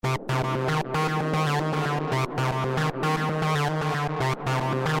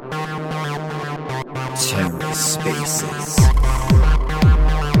TerraSpaces.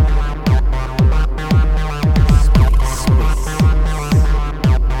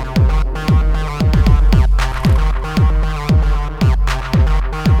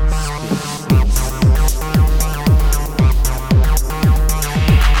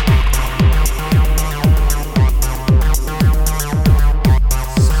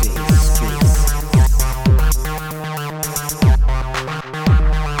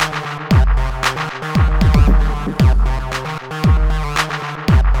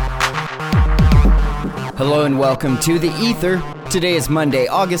 Hello and welcome to The Ether. Today is Monday,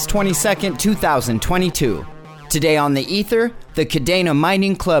 August 22nd, 2022. Today on The Ether, the Kadena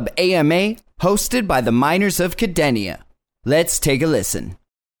Mining Club AMA, hosted by the miners of Kadenia. Let's take a listen.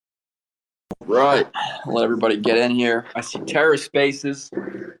 Right. Let everybody get in here. I see TerraSpaces.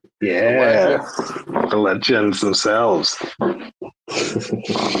 Yeah. The legends themselves.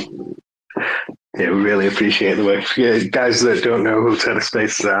 Yeah, we really appreciate the work. Yeah, guys that don't know who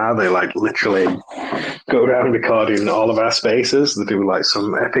TerraSpaces are, they like literally go around recording all of our spaces. They do like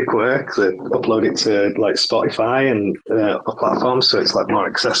some epic work. They upload it to like Spotify and other platforms, so it's like more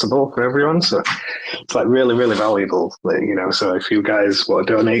accessible for everyone. So it's like really, really valuable. You know, so if you guys want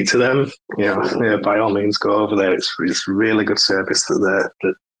to donate to them, by all means go over there. It's really good service that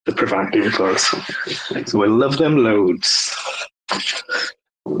they're providing for us. So we love them loads.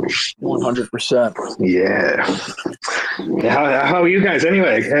 100%. Yeah. How are you guys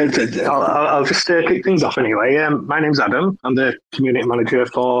anyway? I'll just kick things off anyway. My name's Adam. I'm the community manager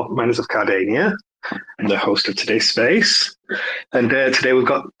for Miners of Kadenia. I'm the host of today's space. And today we've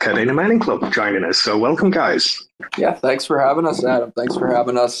got Kadena Mining Club joining us. So welcome, guys. Yeah, thanks for having us, Adam. Thanks for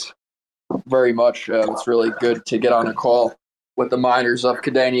having us very much. It's really good to get on a call with the miners of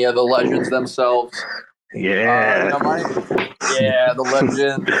Kadenia, the legends themselves. Yeah. The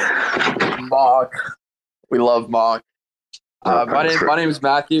legend, Mock. We love Mock. My name is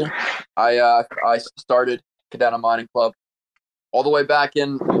Matthew. I started Kadena Mining Club all the way back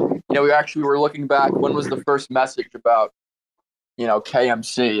in. We were looking back. When was the first message about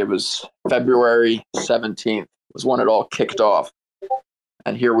KMC? It was February 17th. Was when it all kicked off,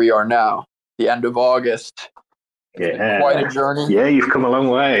 and here we are now, the end of August. Yeah, quite a journey. Yeah, you've come a long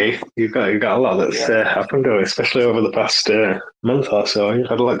way. You've got a lot that's happened, especially over the past month or so. You've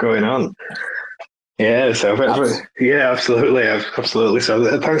had a lot going on. Yeah, so absolutely.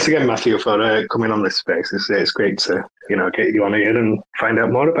 So thanks again, Matthew, for coming on this space. It's great to get you on here and find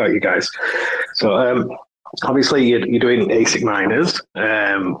out more about you guys. So obviously you're doing ASIC miners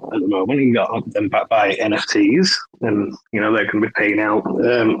at the moment. You got them backed by NFTs, and they're going to be paying out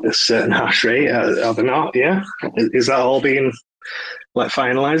a certain hash rate. Are they not? Yeah, is that all being like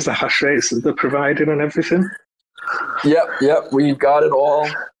finalized? The hash rates that they're providing and everything. Yep. We've got it all.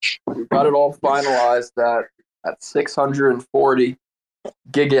 We've got it all finalized at 640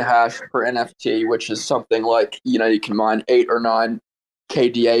 gigahash per NFT, which is something like you can mine 8 or 9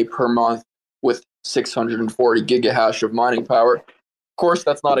 KDA per month with 640 gigahash of mining power. Of course,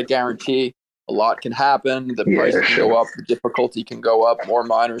 that's not a guarantee. A lot can happen. The price can go up. The difficulty can go up. More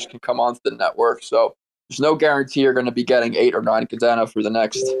miners can come onto the network. So there's no guarantee you're going to be getting 8 or 9 Kadena for the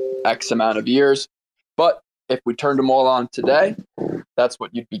next X amount of years. But if we turned them all on today, that's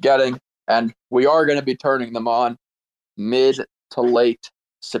what you'd be getting. And we are going to be turning them on mid to late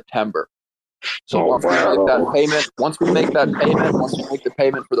September. So once we make the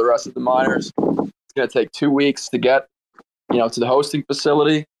payment for the rest of the miners, it's going to take 2 weeks to get, to the hosting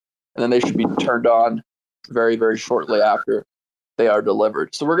facility, and then they should be turned on very, very shortly after they are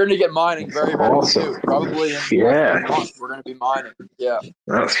delivered. So we're going to get mining very, very soon. Probably in a month, we're going to be mining. Yeah.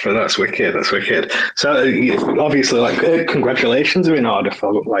 That's wicked. That's wicked. So obviously, congratulations are in order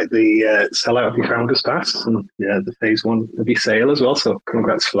for the sellout of your Founders Pass and the phase 1 of your sale as well. So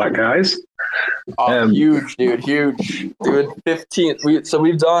congrats for that, guys. Huge, dude. Huge. Dude, 15. So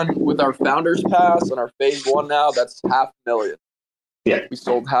we've done with our Founders Pass and our phase 1 now, that's $500,000. Yeah. We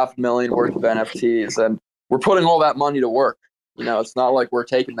sold $500,000 worth of NFTs, and we're putting all that money to work. It's not like we're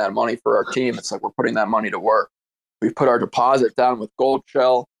taking that money for our team. It's like we're putting that money to work. We've put our deposit down with Gold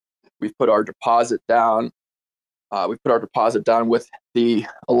Shell. We've put our deposit down. With the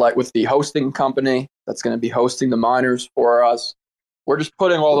hosting company that's going to be hosting the miners for us. We're just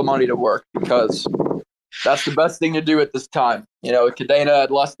putting all the money to work because that's the best thing to do at this time. Kadena at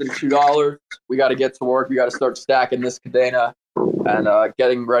less than $2. We got to get to work. We got to start stacking this Kadena and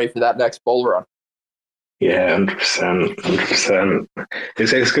getting ready for that next bull run. Yeah, 100%, 100%.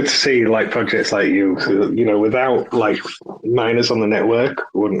 It's good to see like projects like you. So, without like miners on the network,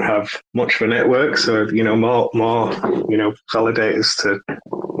 we wouldn't have much of a network. So more validators to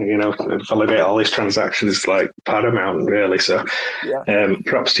validate all these transactions is like paramount, really. So, Yeah.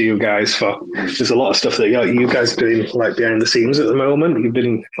 props to you guys for. There's a lot of stuff that you guys are doing like behind the scenes at the moment. You've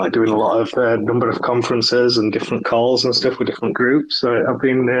been like doing a lot of number of conferences and different calls and stuff with different groups. So I've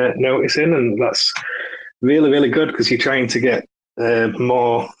been noticing, and that's really, really good because you're trying to get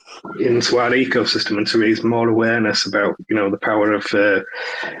more into our ecosystem and to raise more awareness about, the power of the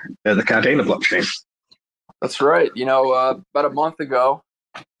Kadena blockchain. That's right. About a month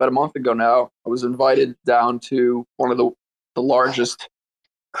ago now, I was invited down to one of the largest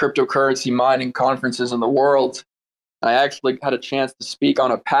cryptocurrency mining conferences in the world. I actually had a chance to speak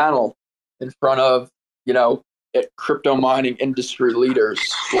on a panel in front of, crypto mining industry leaders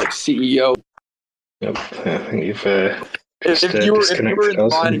like CEO. Yep, I think you've if you were in the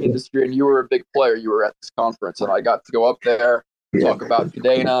mining industry and you were a big player, you were at this conference, and I got to go up there, talk about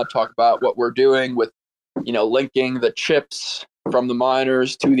Kadena, talk about what we're doing with, linking the chips from the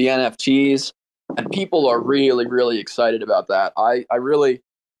miners to the NFTs, and people are really, really excited about that. I really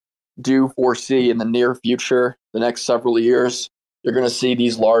do foresee in the near future, the next several years, you're going to see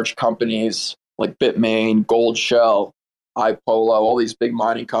these large companies like Bitmain, Gold Shell, iPolo, all these big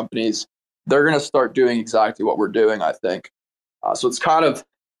mining companies. They're going to start doing exactly what we're doing, I think. So it's kind of a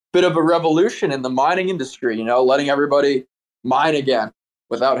bit of a revolution in the mining industry, letting everybody mine again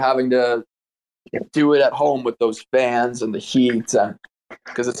without having to do it at home with those fans and the heat, and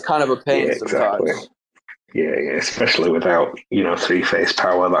because it's kind of a pain sometimes. Yeah, especially without, three-phase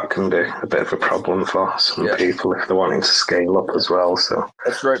power, that can be a bit of a problem for some people if they're wanting to scale up as well. So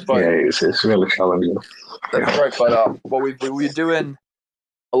that's right, but it's really challenging. That's right, but what we've been doing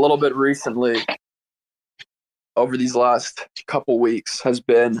a little bit recently over these last couple weeks has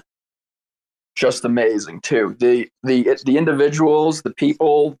been just amazing too. The individuals, the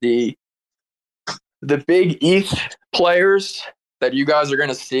people, the big ETH players that you guys are going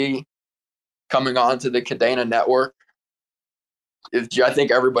to see coming onto the Kadena network, I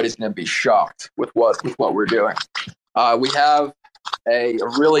think everybody's going to be shocked with what we're doing. We have a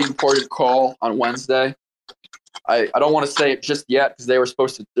really important call on Wednesday. I don't want to say it just yet because they're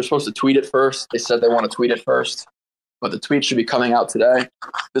supposed to tweet it first. They said they want to tweet it first, but the tweet should be coming out today.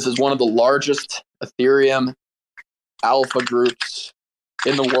 This is one of the largest Ethereum alpha groups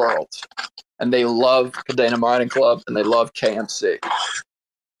in the world, and they love Kadena Mining Club and they love KMC.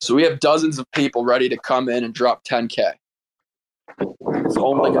 So we have dozens of people ready to come in and drop 10K. It's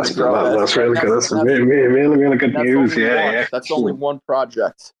only going to grow. That's really good. That's really, really good news. That's only one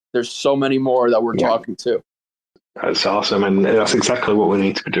project. There's so many more that we're talking to. That's awesome, and that's exactly what we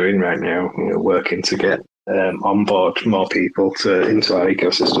need to be doing right now. Working to get on board more people into our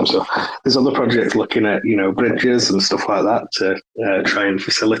ecosystem. So there's other projects looking at bridges and stuff like that to try and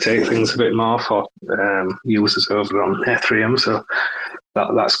facilitate things a bit more for users over on Ethereum. So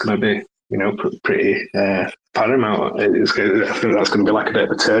that's going to be pretty paramount. I think that's going to be like a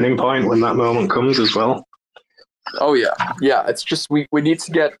bit of a turning point when that moment comes as well. Oh yeah. It's just we need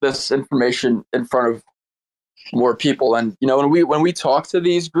to get this information in front of more people, and when we talk to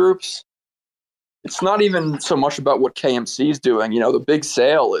these groups, it's not even so much about what KMC is doing. The big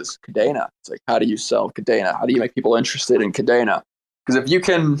sale is Kadena. It's like, how do you sell Kadena? How do you make people interested in Kadena? Because if you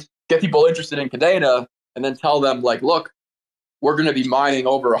can get people interested in Kadena and then tell them like, look, we're going to be mining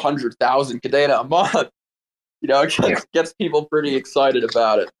over 100,000 Kadena a month, it gets people pretty excited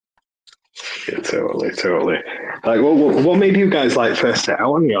about it. Yeah, totally. Like, what made you guys like first set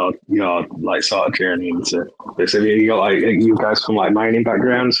out on your like sort of journey into this? Have you got like you guys from like mining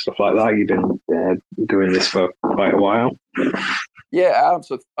backgrounds, stuff like that? You've been doing this for quite a while. Yeah, Adam.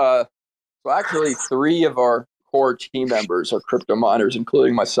 So actually, 3 of our core team members are crypto miners,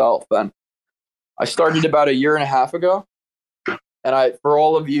 including myself. And I started about a year and a half ago. And for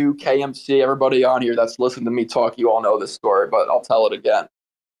all of you KMC, everybody on here that's listening to me talk, you all know this story, but I'll tell it again.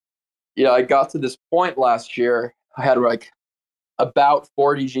 I got to this point last year. I had like about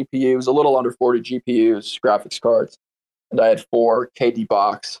 40 GPUs, a little under 40 GPUs, graphics cards, and I had 4 KD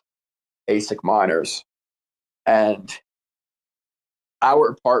box ASIC miners. And our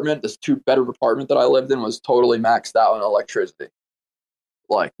apartment, this 2-bedroom apartment that I lived in, was totally maxed out on electricity.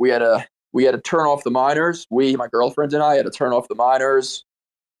 Like we had to turn off the miners. My girlfriend and I had to turn off the miners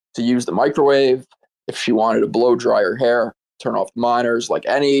to use the microwave. If she wanted to blow dry her hair, turn off the miners. Like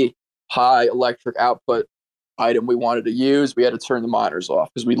any high electric output item we wanted to use, we had to turn the miners off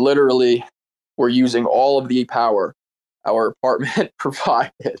because we literally were using all of the power our apartment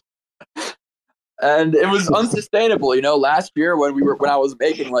provided. And it was unsustainable. Last year when I was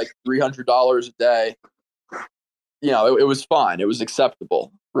making like $300 a day, it was fine. It was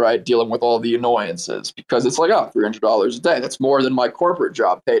acceptable, right? Dealing with all the annoyances, because it's like, oh, $300 a day. That's more than my corporate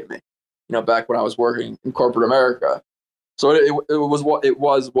job paid me, back when I was working in corporate America. So it was what it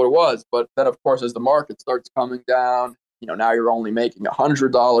was. But then, of course, as the market starts coming down, now you're only making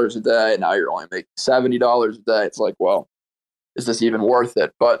 $100 a day. Now you're only making $70 a day. It's like, well, is this even worth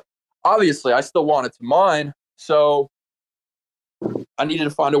it? But obviously, I still wanted to mine. So I needed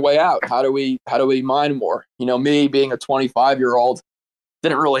to find a way out. How do we mine more? Me being a 25-year-old,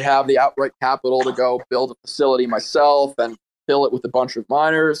 didn't really have the outright capital to go build a facility myself and fill it with a bunch of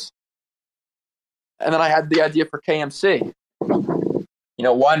miners. And then I had the idea for KMC.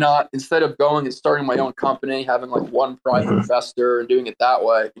 Why not, instead of going and starting my own company, having like one private investor and doing it that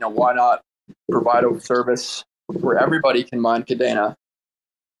way, why not provide a service where everybody can mine Kadena?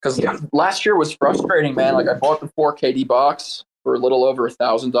 Because last year was frustrating, man. Like, I bought the 4KD box for a little over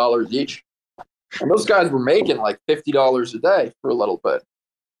 $1,000 each. And those guys were making like $50 a day for a little bit.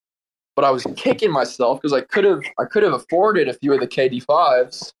 But I was kicking myself because I could have afforded a few of the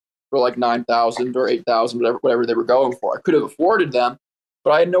KD5s for like 9,000 or 8,000, whatever they were going for. I could have afforded them,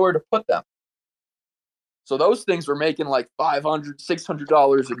 but I had nowhere to put them. So those things were making like $500,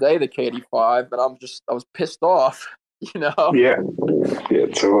 $600 a day, the KD5, and I was pissed off, Yeah,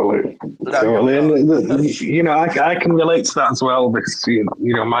 totally. And, I can relate to that as well, because,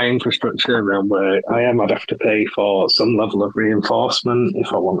 my infrastructure and where I am, I'd have to pay for some level of reinforcement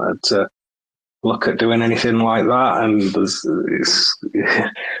if I wanted to look at doing anything like that. And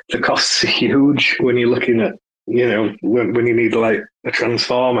the costs are huge when you're looking at, when you need like a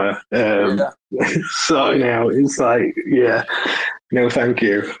transformer. So now it's like, no, thank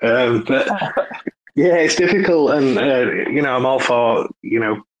you. But yeah, it's difficult. And, I'm all for,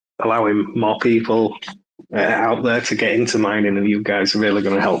 allowing more people out there to get into mining, and you guys are really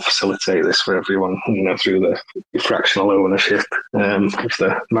going to help facilitate this for everyone, through the fractional ownership of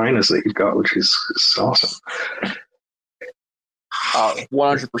the miners that you've got, which is awesome.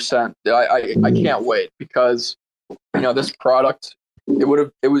 100%. I can't wait, because this product,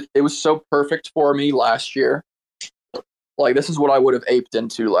 it was so perfect for me last year. Like, this is what I would have aped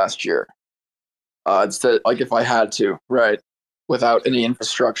into last year. Instead, like, if I had to, right, without any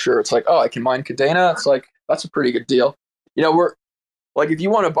infrastructure, it's like, oh, I can mine Kadena. It's like, that's a pretty good deal. We're like, if you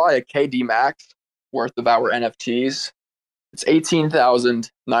want to buy a KD Max worth of our NFTs, it's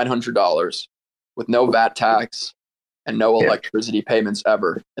 $18,900 with no VAT tax and no electricity payments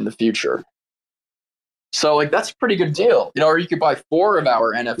ever in the future. So, like, that's a pretty good deal. Or you could buy 4 of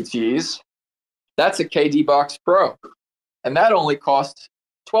our NFTs. That's a KD Box Pro, and that only costs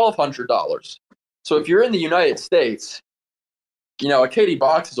 $1,200. So if you're in the United States, a KD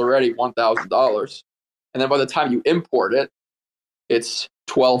box is already $1,000. And then by the time you import it, it's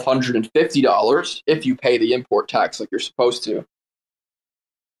 $1,250 if you pay the import tax like you're supposed to.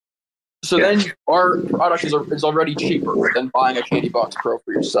 So then our product is already cheaper than buying a KD Box Pro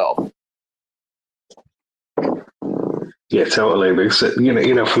for yourself. Yeah, totally. Because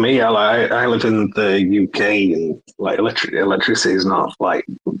for me, I live in the UK, and like electricity is not like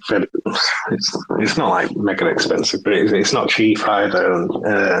it's not like mega expensive, but it's not cheap either. And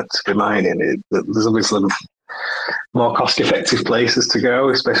to be mining, there's obviously more cost-effective places to go,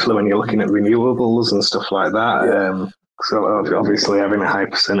 especially when you're looking at renewables and stuff like that. So obviously, having a high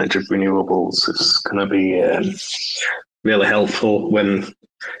percentage of renewables is going to be really helpful when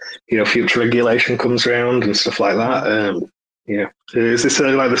future regulation comes around and stuff like that. Is this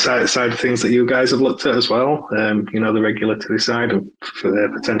like the side of things that you guys have looked at as well? The regulatory side of for the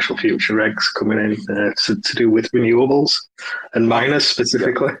potential future regs coming in to do with renewables and miners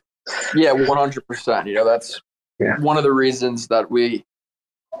specifically. Yeah, 100%. That's one of the reasons that we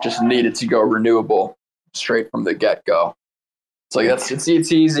just needed to go renewable straight from the get-go. It's like it's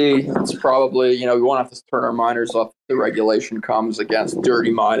easy. It's probably we won't have to turn our miners off if the regulation comes against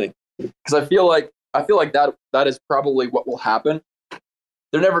dirty mining, because I feel like that is probably what will happen.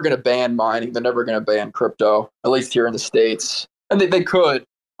 They're never going to ban mining. They're never going to ban crypto, at least here in the States. And they could.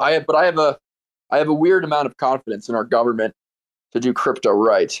 I have a weird amount of confidence in our government to do crypto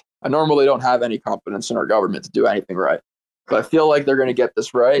right. I normally don't have any confidence in our government to do anything right, but I feel like they're going to get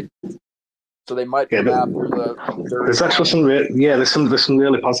this right. So they might come after the there's actually there's some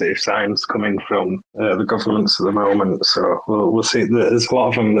really positive signs coming from the governments at the moment. So we'll see. There's a lot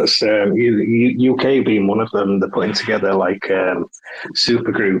of them. That's UK being one of them. They're putting together like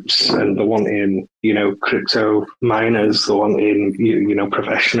super groups, and they're wanting crypto miners. They're wanting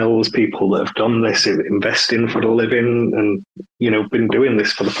professionals, people that have done this, investing for a living, and been doing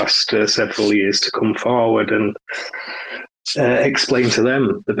this for the past several years to come forward and explain to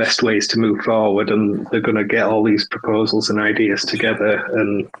them the best ways to move forward, and they're going to get all these proposals and ideas together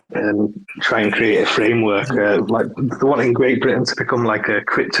and try and create a framework like the one in Great Britain to become like a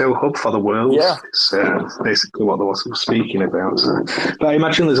crypto hub for the world. It's basically what they were speaking about. So, but I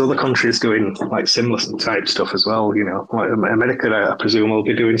imagine there's other countries doing like similar type stuff as well. Like America, I presume, will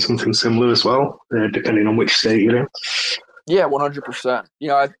be doing something similar as well, depending on which state you're in. Yeah, 100%.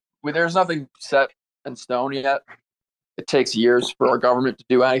 There's nothing set in stone yet. It takes years for our government to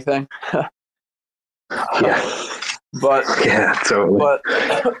do anything. But totally. But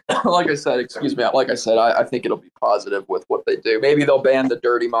like I said, I think it'll be positive with what they do. Maybe they'll ban the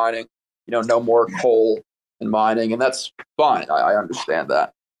dirty mining. No more coal and mining, and that's fine. I understand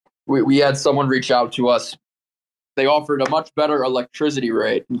that. We had someone reach out to us. They offered a much better electricity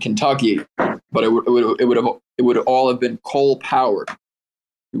rate in Kentucky, but it would all have been coal powered.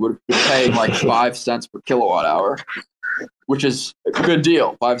 We would have been paying like 5 cents per kilowatt hour, which is a good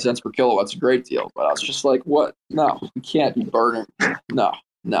deal. 5 cents per kilowatt's a great deal. But I was just like, what? No, we can't be burning. No,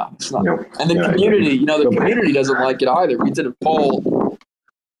 it's not. No. And the community doesn't like it either. We did a poll,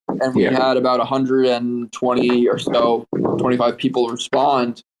 and we had about 120 or so, 25 people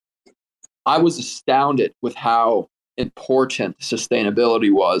respond. I was astounded with how important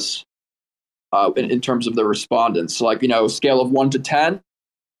sustainability was in terms of the respondents. Like, scale of 1 to 10,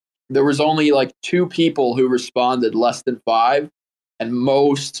 there was only like 2 people who responded less than 5, and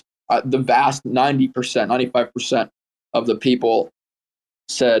the vast 90%, 95% of the people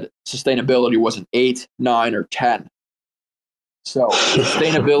said sustainability was an 8, 9, or 10. So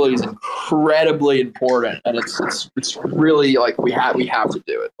sustainability is incredibly important, and it's really like we have to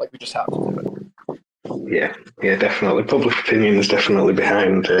do it. Like we just have to do it. Yeah, definitely. Public opinion is definitely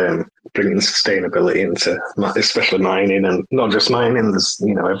behind bringing sustainability into, especially mining, and not just mining. There's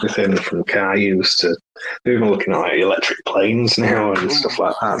everything from car use to even looking at like electric planes now and stuff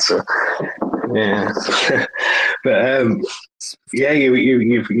like that. So yeah, but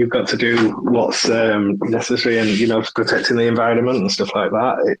you've got to do what's necessary, and protecting the environment and stuff like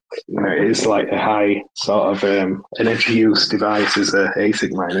that. It's like a high sort of energy use device. As a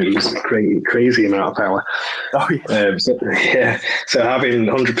ASIC miner, it uses a crazy amount of power. Oh yeah. So having 100%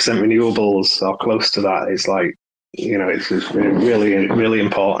 renewables or close to that is like it's just really, really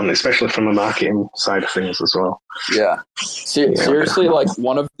important, especially from a marketing side of things as well. Yeah. Seriously, like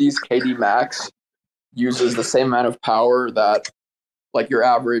one of these KD Max uses the same amount of power that like your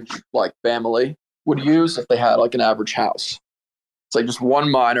average like family would use if they had like an average house. It's like just one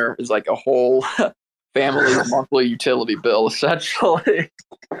miner is like a whole family's monthly utility bill, essentially.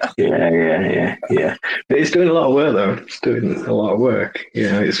 Yeah. But it's doing a lot of work, though. It's doing a lot of work.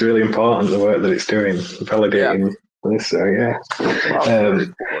 It's really important, the work that it's doing, validating this. So, yeah,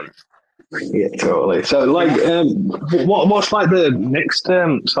 totally. So, like, what's like the next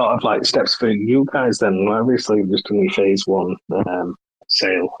sort of like steps for you guys then? Obviously, you've just done your phase 1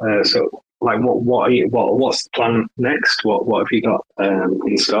 sale. So, like, what's the plan next? What have you got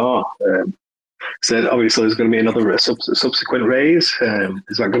in store? So obviously there's going to be another subsequent raise.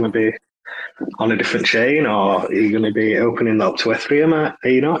 Is that going to be on a different chain, or are you going to be opening that up to Ethereum? Are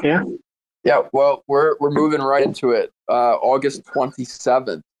you not? Yeah. Yeah. Well, we're moving right into it. August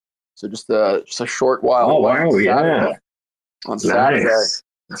 27th. So just a short while. Oh wow! On Saturday. Nice.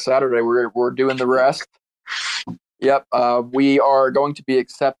 On Saturday we're doing the rest. Yep. We are going to be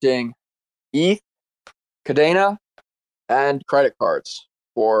accepting ETH, Kadena, and credit cards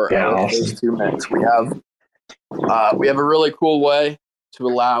for those 2 minutes. We have a really cool way to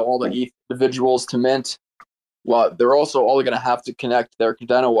allow all the ETH individuals to mint. Well, they're also all going to have to connect their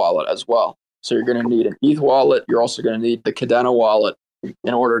Kadena wallet as well. So you're going to need an ETH wallet. You're also going to need the Kadena wallet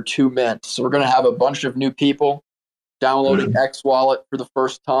in order to mint. So we're going to have a bunch of new people downloading X Wallet for the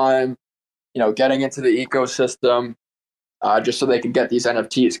first time, getting into the ecosystem, just so they can get these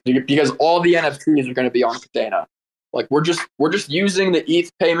NFTs, because all the NFTs are going to be on Kadena. Like we're just using the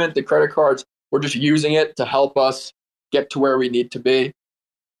ETH payment, the credit cards. We're just using it to help us get to where we need to be.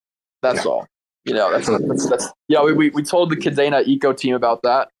 That's all. We told the Kadena eco team about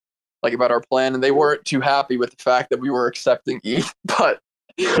that, like about our plan, and they weren't too happy with the fact that we were accepting ETH. But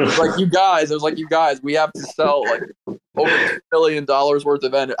it was like, you guys, we have to sell like over $2 million worth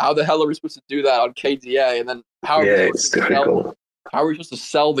of energy. How the hell are we supposed to do that on KDA? And then how are we it's supposed to difficult. how are we supposed to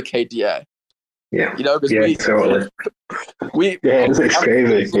sell the KDA? Yeah, You know, because totally. we It's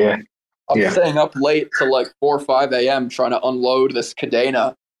crazy. Yeah, I'm staying up late till like 4 or 5 a.m. trying to unload this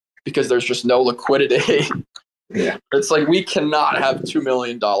Kadena because there's just no liquidity. Yeah, It's like we cannot have $2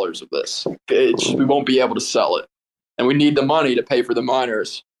 million of this. We won't be able to sell it, and we need the money to pay for the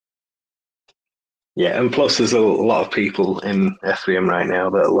miners. yeah, and plus there's a lot of people in Ethereum right now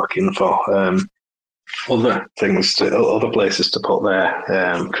that are looking for other things, other places to put their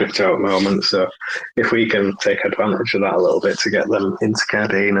crypto at the moment. So if we can take advantage of that a little bit to get them into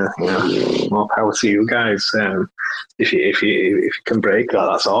Kadena, more power to you guys. If you can break that,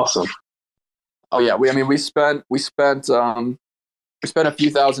 that's awesome. Oh yeah, we spent a few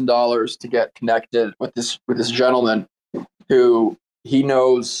 $1,000s to get connected with this gentleman who he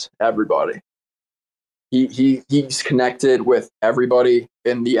knows everybody. He's connected with everybody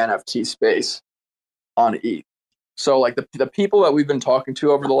in the NFT space on ETH. So like the people that we've been talking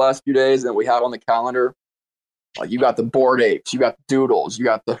to over the last few days that we have on the calendar, like you got the Bored Apes, you got the Doodles, you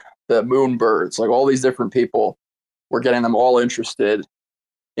got the Moonbirds, like all these different people. We're getting them all interested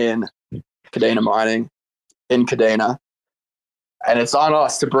in Kadena mining, in Kadena. And it's on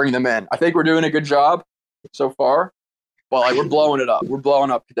us to bring them in. I think we're doing a good job so far, but like we're blowing it up. We're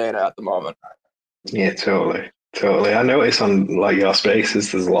blowing up Kadena at the moment. Yeah, totally. I notice on like your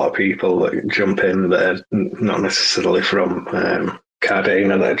spaces, there's a lot of people that jump in that are not necessarily from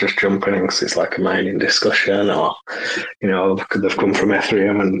Kadena that are just jumping in because it's like a mining discussion, or they've come from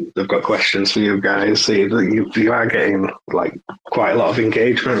Ethereum and they've got questions for you guys. So you are getting like quite a lot of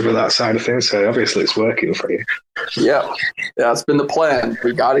engagement with that side of things. So obviously it's working for you. Yeah, it's been the plan.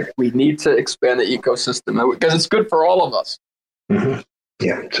 We need to expand the ecosystem because it's good for all of us. Mm-hmm.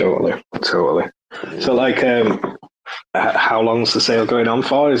 Yeah, totally. So like, how long's the sale going on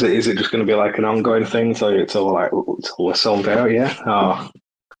for? Is it just going to be like an ongoing thing till we're sold out? Yeah. Oh.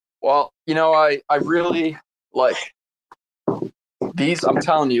 Well, I really like these. I'm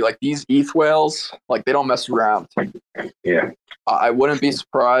telling you, like these ETH whales, like they don't mess around. Yeah. I wouldn't be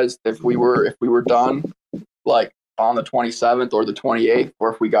surprised if we were done like on the 27th or the 28th,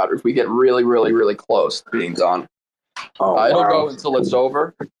 or if we get really, really, really close to being done. It'll go until it's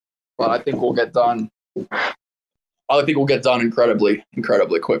over, but I think we'll get done. I think we'll get done incredibly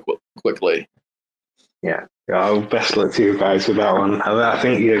quickly. Yeah. Oh, best luck to you guys with that one. I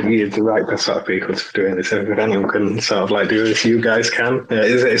think you're the right sort of people to be doing this. If anyone can sort of like do this, you guys can.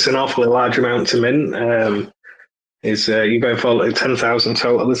 It's an awfully large amount to mint. Is you going for like 10,000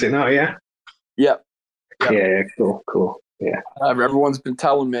 total? Is it not? Yeah. Yep. Yeah. Cool. Yeah. Everyone's been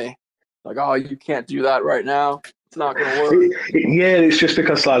telling me, like, oh, you can't do that right now. It's not going to work. Yeah, it's just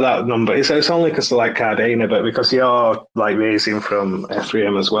because like that number. It's only because of like Kadena, but because you're like raising from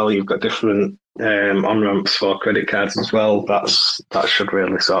Ethereum as well, you've got different on ramps for credit cards as well. That should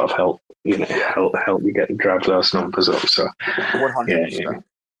really sort of help help you drive those numbers up. So 100%,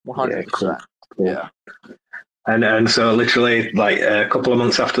 100%. Yeah. And so literally like a couple of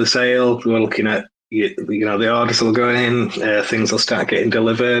months after the sale, we're looking at the orders will go in, things will start getting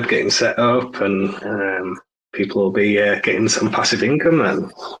delivered, getting set up, and people will be getting some passive income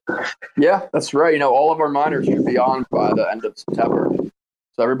then. Yeah, that's right. All of our miners should be on by the end of September.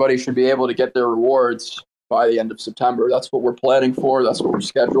 So everybody should be able to get their rewards by the end of September. That's what we're planning for. That's what we're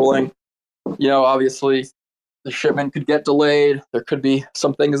scheduling. Obviously, the shipment could get delayed. There could be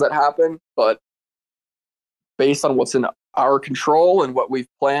some things that happen, but based on what's in our control and what we've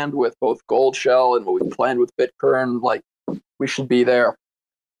planned with both Gold Shell and what we've planned with BitKern, like we should be there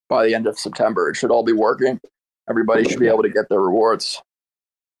by the end of September. It should all be working. Everybody should be able to get their rewards.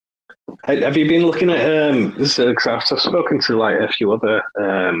 Have you been looking at I've spoken to like a few other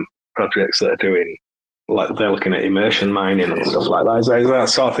projects that are doing like they're looking at immersion mining and stuff like that. Is that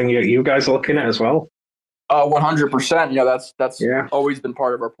sort of thing you guys are looking at as well? 100%. That's always been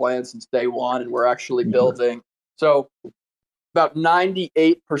part of our plan since day one, and we're actually building. So about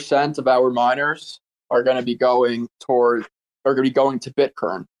 98% of our miners are going to be going to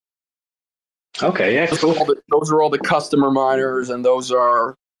BitKern. Okay, yeah, cool. Those are all the customer miners, and those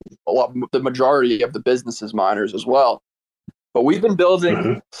are the majority of the businesses miners as well. But we've been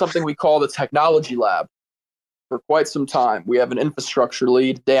building something we call the technology lab for quite some time. We have an infrastructure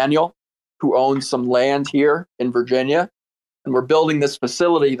lead, Daniel, who owns some land here in Virginia, and we're building this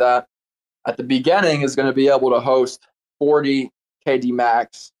facility that at the beginning is going to be able to host 40 KD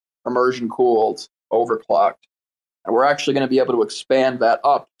max immersion cooled overclocked, and we're actually going to be able to expand that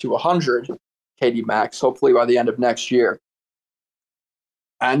up to 100 KD max hopefully by the end of next year.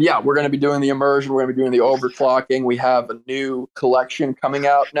 And yeah, we're going to be doing the immersion. We're going to be doing the overclocking. We have a new collection coming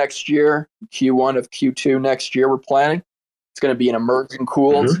out next year, Q1 of Q2 next year. We're planning. It's going to be an immersion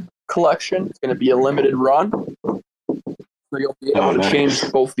cooled collection. It's going to be a limited run. So you'll be able to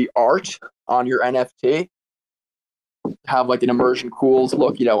change both the art on your NFT, have like an immersion cools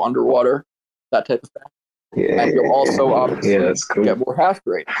look, underwater, that type of thing. Yeah, and you'll also obviously cool. get more hash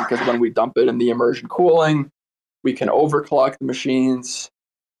rate, because when we dump it in the immersion cooling, we can overclock the machines,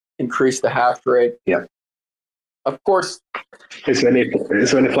 increase the hash rate. Yeah. Of course. Is there any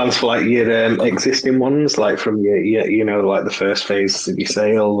plans for like your existing ones, like from your like the first phase of your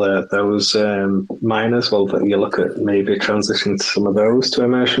sale, those miners? Well, you look at maybe transitioning to some of those to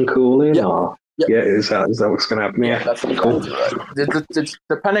immersion cooling, or is that what's going to happen? Yeah, that's cool. Right. It's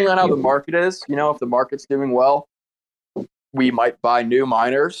depending on how the market is. If the market's doing well, we might buy new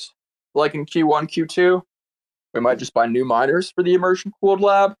miners, like in Q1, Q2. We might just buy new miners for the immersion cooled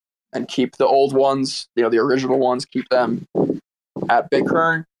lab and keep the old ones, the original ones, keep them at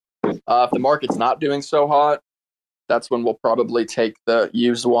Bitcoin. If the market's not doing so hot, that's when we'll probably take the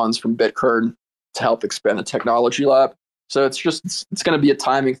used ones from Bitcoin to help expand the technology lab. So it's going to be a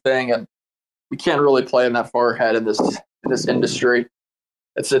timing thing, and we can't really plan that far ahead in this industry.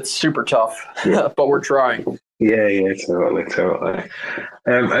 It's super tough, but we're trying. Yeah, totally.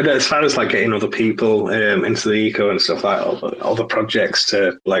 And as far as like getting other people into the eco and stuff, like other projects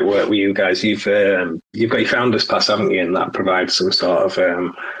to like work with you guys, you've got your founders pass, haven't you? And that provides some sort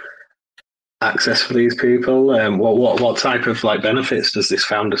of access for these people. What type of like benefits does this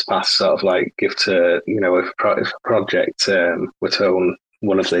founders pass sort of like give to if a project were to own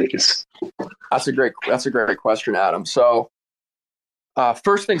one of these? That's a great question, Adam. So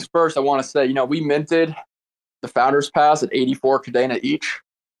first things first, I want to say we minted the Founders Pass at 84 Kadena each.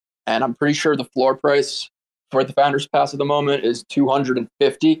 And I'm pretty sure the floor price for the Founders Pass at the moment is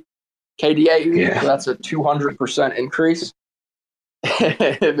 250 KDA each. Yeah. So that's a 200% increase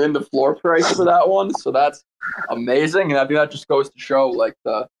in the floor price for that one. So that's amazing. And I think that just goes to show like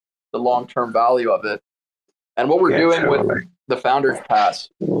the long-term value of it. And what we're doing with the Founders Pass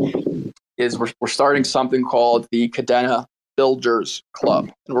is we're starting something called the Kadena Builders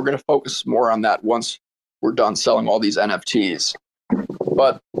Club. And we're going to focus more on that once we're done selling all these NFTs.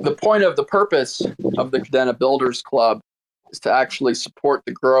 But the purpose of the Kadena Builders Club is to actually support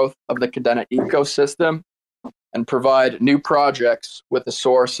the growth of the Kadena ecosystem and provide new projects with a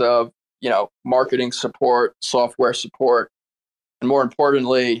source of, marketing support, software support, and more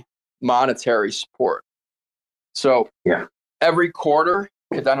importantly, monetary support. So every quarter,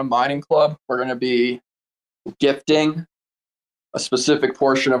 Kadena Mining Club, we're going to be gifting a specific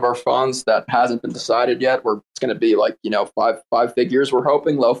portion of our funds that hasn't been decided yet. It's going to be like, five figures, we're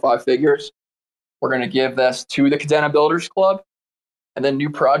hoping, low five figures. We're going to give this to the Kadena Builders Club, and then new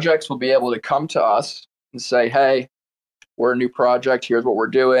projects will be able to come to us and say, hey, we're a new project. Here's what we're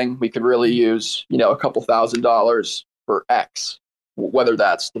doing. We could really use, a couple $1,000s for X, whether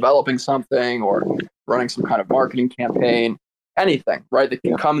that's developing something or running some kind of marketing campaign, anything, right? They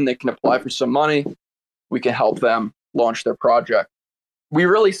can come and they can apply for some money. We can help them launch their project. We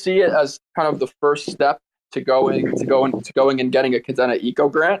really see it as kind of the first step to going and getting a Kadena Eco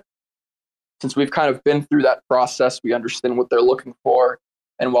grant. Since we've kind of been through that process, we understand what they're looking for.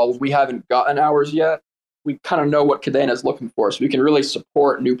 And while we haven't gotten ours yet, we kind of know what Kadena is looking for. So we can really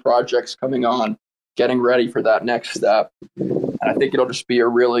support new projects coming on, getting ready for that next step. And I think it'll just be a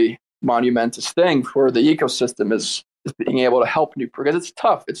really monumentous thing for the ecosystem is being able to help new, because it's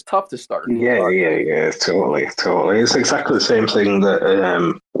tough. It's tough to start. Yeah, totally. It's exactly the same thing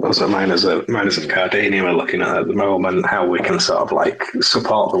that also miners of Kadenia are looking at the moment, how we can sort of like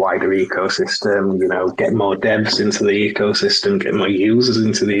support the wider ecosystem, get more devs into the ecosystem, get more users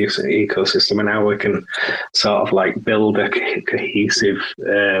into the ecosystem, and how we can sort of like build a cohesive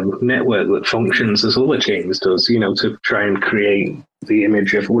network that functions as other chains does, to try and create the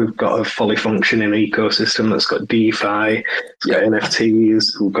image of we've got a fully functioning ecosystem that's got DeFi, it's got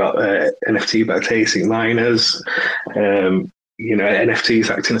NFTs, we've got NFT backdating miners, NFTs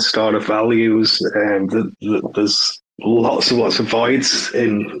acting as store of values. There's lots of voids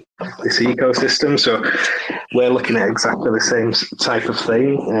in this ecosystem, so we're looking at exactly the same type of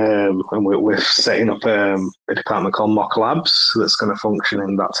thing, and we're setting up a department called Mock Labs that's going to function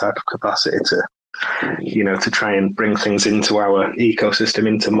in that type of capacity to try and bring things into our ecosystem,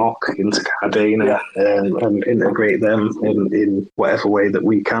 into Mock, into Kadena, and integrate them in whatever way that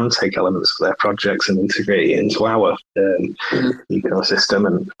we can, take elements of their projects and integrate it into our ecosystem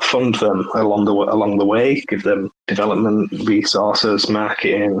and fund them along the way, give them development resources,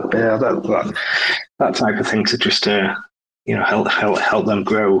 marketing, that type of thing to just help them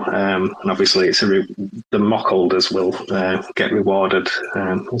grow. And obviously, the mock holders will get rewarded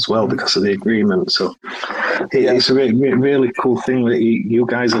as well because of the agreement. So it's a really cool thing that you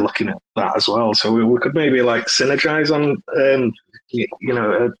guys are looking at that as well. So we could maybe like synergize on,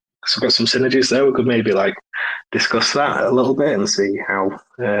 so we've got some synergies there. We could maybe like discuss that a little bit and see how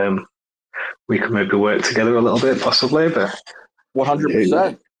we could maybe work together a little bit, possibly. But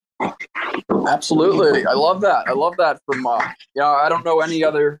 100%. Absolutely. I love that. I love that from, I don't know any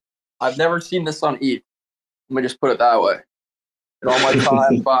other, I've never seen this on ETH. Let me just put it that way. In all my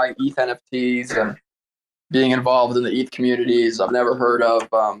time buying ETH NFTs and being involved in the ETH communities, I've never heard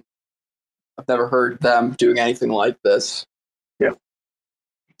them doing anything like this. Yeah.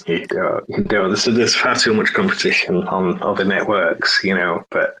 You don't. There's far too much competition on other networks,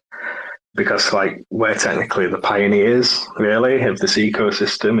 but because like we're technically the pioneers really of this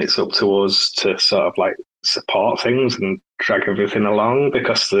ecosystem, it's up to us to sort of like support things and drag everything along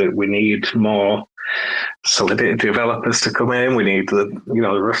because we need more Solidity developers to come in. We need the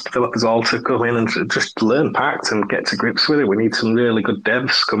Rust developers all to come in and just learn Pact and get to grips with it. We need some really good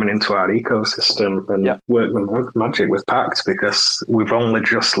devs coming into our ecosystem and work the magic with Pact because we've only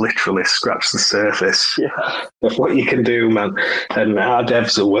just literally scratched the surface of what you can do, man. And our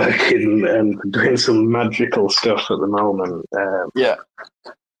devs are working and doing some magical stuff at the moment.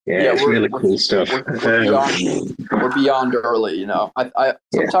 It's really cool stuff. We're beyond early, I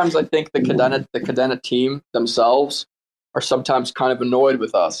sometimes I think the Kadena team themselves are sometimes kind of annoyed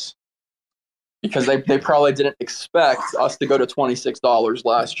with us because they probably didn't expect us to go to $26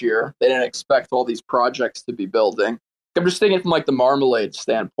 last year. They didn't expect all these projects to be building. I'm just thinking from like the Marmalade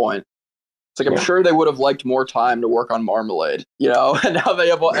standpoint. It's like I'm sure they would have liked more time to work on Marmalade, and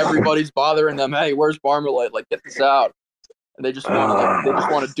now everybody's bothering them. Hey, where's Marmalade? Like, get this out. And they just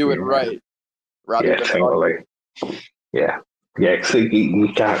want to do it right. Totally. Because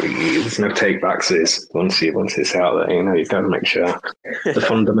you can't. There's no take backs. Once it's out there, you've got to make sure the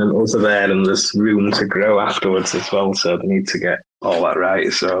fundamentals are there and there's room to grow afterwards as well. So they need to get all that right.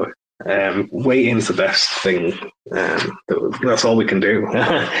 So waiting's the best thing. That's all we can do.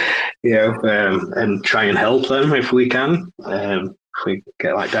 And try and help them if we can. If we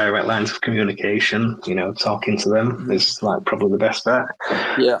get like direct lines of communication, talking to them is like probably the best bet.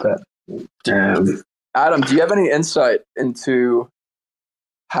 Yeah. But, Adam, do you have any insight into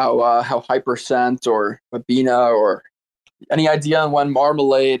how Hypercent or Mabina or any idea on when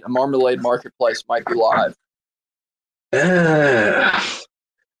a Marmalade marketplace might be live?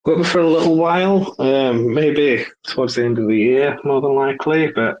 We'll for a little while, maybe towards the end of the year, more than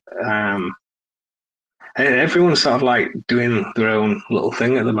likely. But everyone's sort of like doing their own little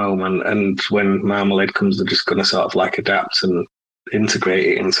thing at the moment. And when Marmalade comes, they're just going to sort of like adapt and integrate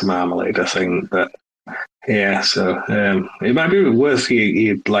it into Marmalade, I think. But so it might be worth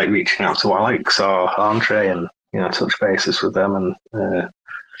you like reaching out to Alex or Andre and touch bases with them and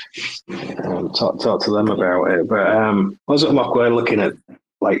talk to them about it. But as at Mock, we're looking at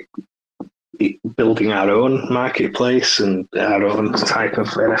like building our own marketplace and our own type of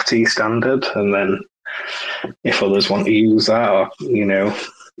NFT standard, and then if others want to use that, or they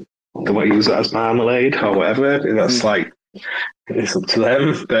want to use that as Marmalade or whatever, that's like it's up to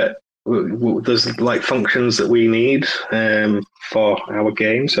them. But there's like functions that we need for our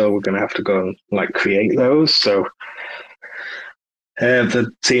game, so we're going to have to go and like create those. So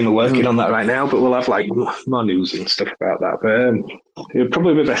the team are working on that right now, but we'll have like more news and stuff about that. But it would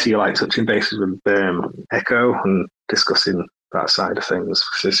probably be better you like touching bases with Echo and discussing that side of things,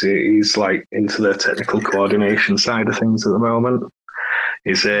 because he's like into the technical coordination side of things at the moment.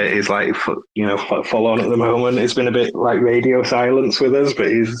 He's like full on at the moment. It's been a bit like radio silence with us, but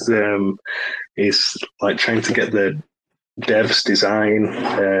he's like trying to get the devs design.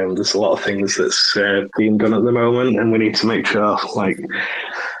 There's a lot of things that's being done at the moment, and we need to make sure like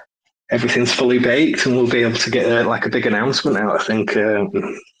everything's fully baked, and we'll be able to get like a big announcement out. I think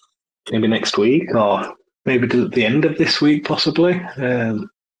maybe next week or maybe at the end of this week, possibly.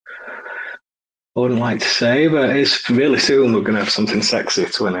 I wouldn't like to say, but it's really soon. We're going to have something sexy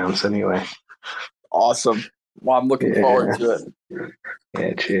to announce anyway. Awesome. Well, I'm looking forward to it.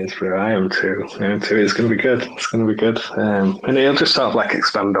 Yeah, cheers, bro. I am too. It's going to be good. It's going to be good. And he'll just sort of like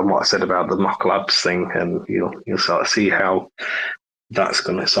expand on what I said about the mock labs thing, and you'll sort of see how that's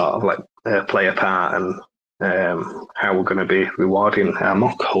going to sort of like play a part, and how we're going to be rewarding our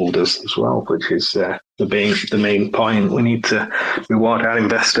mock holders as well, which is the main point. We need to reward our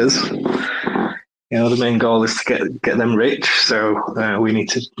investors. The main goal is to get them rich, so we need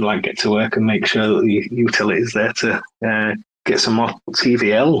to like get to work and make sure that the utility is there to get some more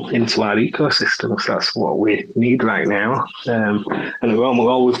TVL into our ecosystem. So that's what we need right now. And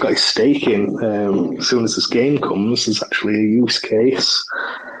all we've got is staking. As soon as this game comes, there's actually a use case,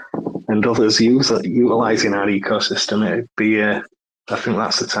 and others utilizing our ecosystem. It'd be, I think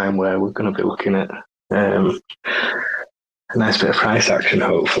that's the time where we're going to be looking at a nice bit of price action,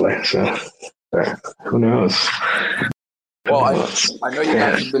 hopefully. So, who knows? Well, I know you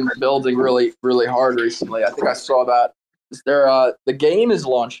guys have been building really, really hard recently. I think I saw that. Is there the game is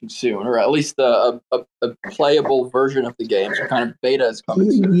launching soon, or at least a playable version of the game? So kind of beta is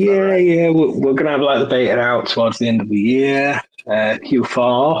coming soon. Yeah, right? yeah. We're going to have like the beta out towards the end of the year,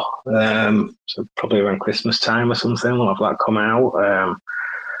 Q4. So probably around Christmas time or something. We'll have that come out.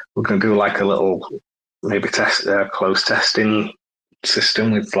 We're going to do like a little maybe closed testing system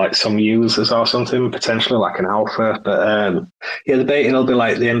with like some users or something, potentially like an alpha. But yeah, the beta will be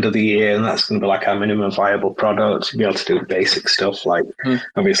like the end of the year, and that's going to be like our minimum viable product. You'll be able to do basic stuff like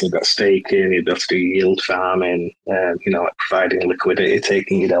obviously got staking, you'll be able to do yield farming, like providing liquidity,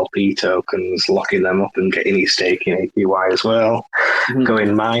 taking your LP tokens, locking them up and getting your staking APY as well.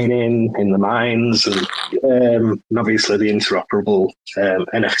 Going mining in the mines, and obviously the interoperable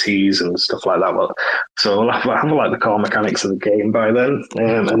NFTs and stuff like that. So we'll have like the core mechanics of the game by then,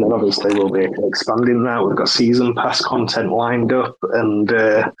 and then obviously we'll be expanding that. We've got season pass content lined up, and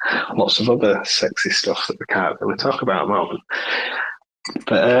lots of other sexy stuff that we can't really talk about at the moment.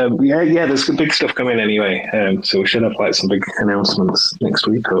 But yeah, there's some big stuff coming anyway. So we should have like some big announcements next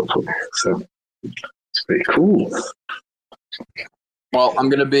week, hopefully. So it's pretty cool. Well, I'm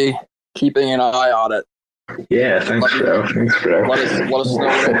going to be keeping an eye on it. Yeah, thanks, bro.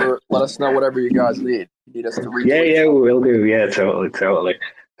 Let us know whatever you guys need. You need us to reach. Yeah, we will do. Yeah, totally.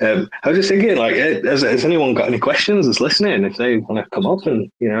 I was just thinking, like, has anyone got any questions that's listening? If they want to come up and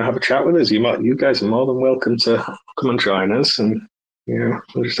have a chat with us, you guys are more than welcome to come and join us, and we're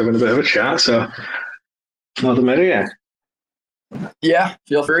just having a bit of a chat. So, more the merrier. Yeah,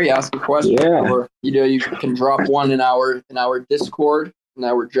 feel free, ask a question. Yeah. Or you can drop one in our Discord, in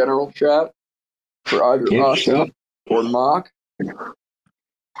our general chat for either us or Mock. You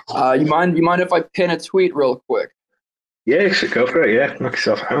mind if I pin a tweet real quick? Yeah, you should go for it. Yeah, knock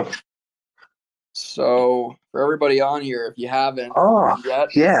yourself out. So for everybody on here, if you haven't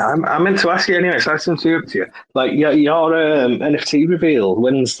yet, yeah, I meant to ask you anyway. So I sent you up to you. Like your NFT reveal.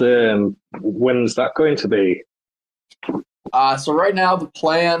 When's that going to be? So right now the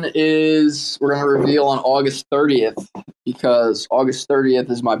plan is we're going to reveal on August 30th because August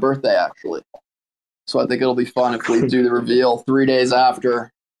 30th is my birthday actually. So I think it'll be fun if we do the reveal 3 days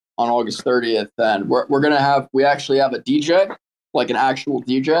after on August 30th. And we actually have a DJ, like an actual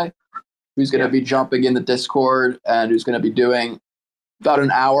DJ, who's going to be jumping in the Discord and who's going to be doing about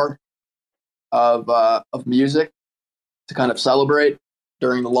an hour of music to kind of celebrate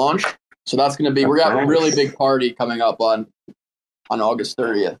during the launch. So that's going to be, we got a really big party coming up on August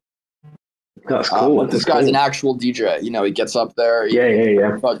 30th. That's cool. This guy's an actual DJ. He gets up there.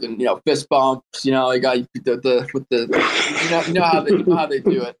 Yeah. Fucking, fist bumps. He got you know how they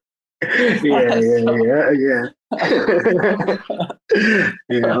do it.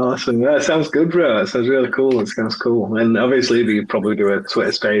 Yeah, awesome. That sounds good, bro. That sounds really cool. It sounds cool. And obviously, you probably do a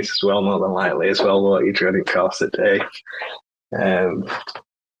Twitter space as well, more than likely as well. What you trading costs a day.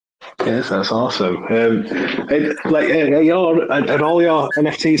 Yes, that's awesome. Are all your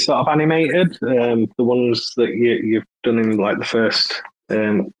NFTs sort of animated? The ones that you've done in like the first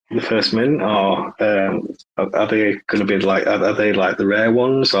mint, or are they going to be like? Are they like the rare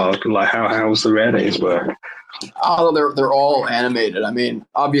ones, or like how's the rarities work? Oh, they're all animated. I mean,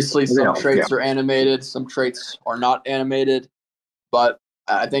 obviously some traits are animated, some traits are not animated, but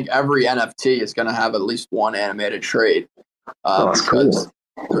I think every NFT is going to have at least one animated trait. That's cool.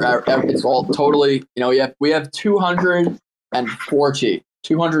 It's all totally, we have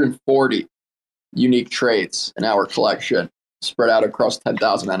 240 unique traits in our collection spread out across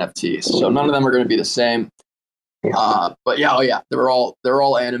 10,000 NFTs. So none of them are going to be the same. But they're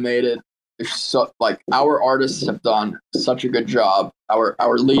all animated. So like our artists have done such a good job.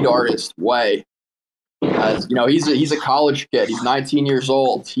 Our lead artist, Wei, he's a college kid. He's 19 years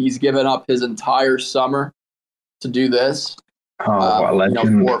old. He's given up his entire summer to do this. What a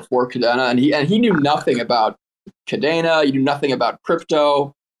legend. For Kadena, and he knew nothing about Kadena. He knew nothing about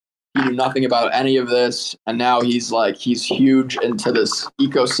crypto. He knew nothing about any of this, and now he's huge into this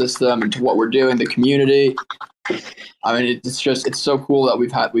ecosystem, into what we're doing, the community. I mean, it's so cool that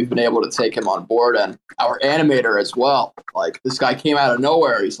we've been able to take him on board, and our animator as well. Like, this guy came out of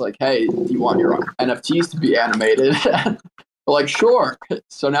nowhere. He's like, "Hey, do you want your NFTs to be animated?" We're like, sure.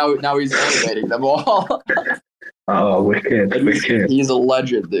 So now he's animating them all. Oh, wicked, wicked. He's a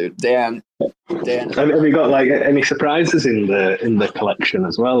legend, dude. Dan. Have you got like any surprises in the collection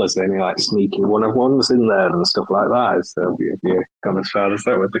as well? Is there any like sneaky one-of-ones in there and stuff like that? Have you gone as far as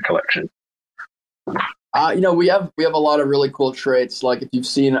that with the collection? We have a lot of really cool traits. Like if you've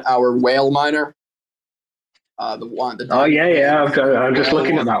seen our whale miner, Oh yeah. I'm just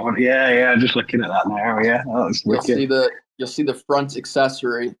looking at that one. Yeah. I'm just looking at that now. Yeah, oh, that's wicked. You'll see the front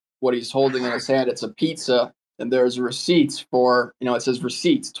accessory. What he's holding in his hand, it's a pizza, and there's receipts for it says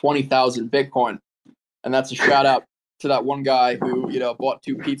receipts 20,000 Bitcoin, and that's a shout out to that one guy who bought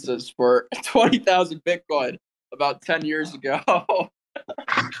 2 pizzas for 20,000 Bitcoin about 10 years ago.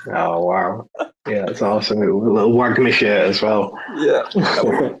 Oh wow! Yeah, that's awesome. A little Wagner shirt as well. Yeah,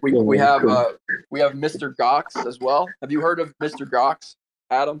 we have Mr. Gox as well. Have you heard of Mr. Gox,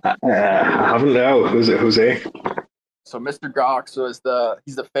 Adam? I haven't. No, who's he? So Mr. Gox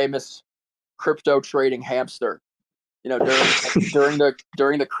he's the famous crypto trading hamster. During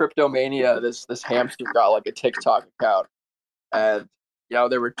the crypto mania, this hamster got like a TikTok account, and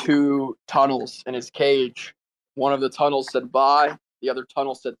there were 2 tunnels in his cage. One of the tunnels said buy. The other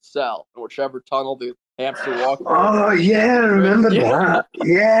tunnel said sell, and whichever tunnel the hamster walked through. Oh, yeah, I remember that.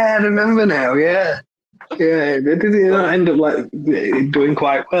 Yeah, I remember now, yeah. Yeah, did he not end up like doing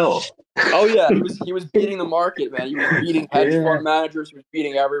quite well? Oh, yeah, he was beating the market, man. He was beating hedge fund managers. He was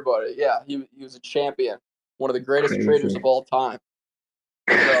beating everybody. Yeah, he was a champion, one of the greatest traders of all time.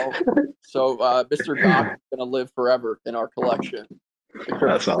 So Mr. Gox is going to live forever in our collection.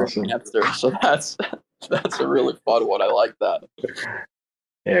 That's awesome. Hamster. So that's a really fun one. I like that.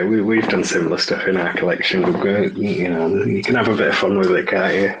 Yeah, we've done similar stuff in our collection. You can have a bit of fun with it,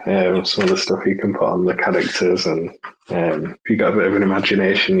 can't you? Some of the stuff you can put on the characters, and if you got a bit of an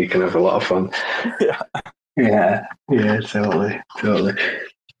imagination, you can have a lot of fun. Yeah, totally.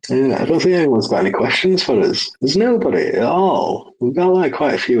 Yeah, I don't think anyone's got any questions for us. There's nobody at all. We've got like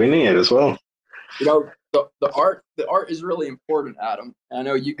quite a few in here as well. The art is really important, Adam. And I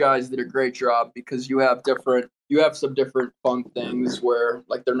know you guys did a great job because you have some different fun things where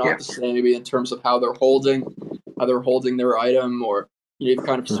like they're not the same maybe in terms of how they're holding their item, or you've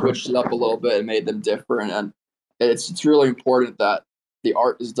kind of switched it up a little bit and made them different. And it's really important that the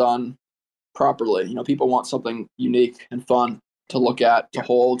art is done properly. People want something unique and fun to look at, to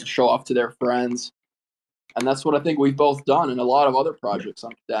hold, to show off to their friends. And that's what I think we've both done, and a lot of other projects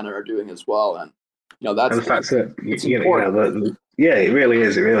on Kadena are doing as well. And that's and the fact that it really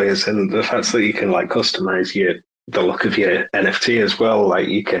is, and the fact that you can like customize the look of your NFT as well. Like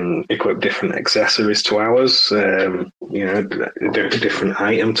you can equip different accessories to ours. A different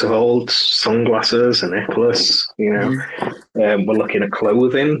item to hold, sunglasses, a necklace. We're looking at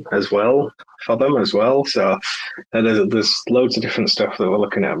clothing as well for them as well. So there's loads of different stuff that we're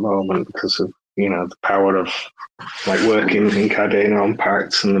looking at the moment because of the power of like working in Kadena on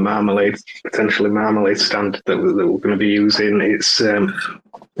packs and the potentially marmalade standard that we're going to be using. It's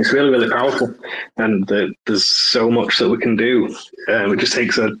really, really powerful, and there's so much that we can do. It just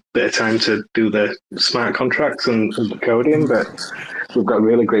takes a bit of time to do the smart contracts and the coding, but we've got a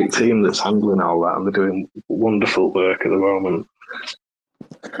really great team that's handling all that, and they're doing wonderful work at the moment.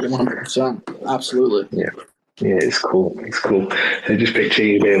 100%, absolutely. Yeah, it's cool. I just picture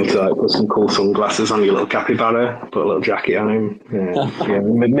you being able to like put some cool sunglasses on your little capybara, put a little jacket on him.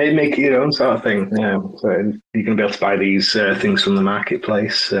 Make it your own sort of thing. Yeah, so you're going to be able to buy these things from the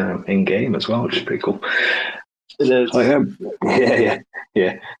marketplace in game as well, which is pretty cool. It is.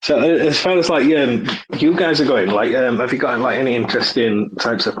 Yeah. So as far as like you guys are going, like, have you got like any interesting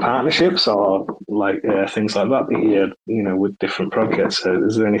types of partnerships or like things like that with different projects?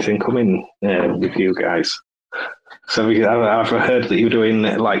 Is there anything coming with you guys? So I've heard that you're doing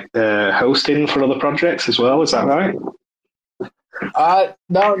like hosting for other projects as well. Is that right?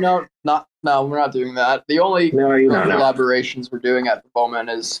 No, we're not doing that. The only collaborations we're doing at the moment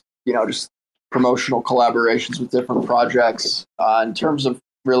is just promotional collaborations with different projects. In terms of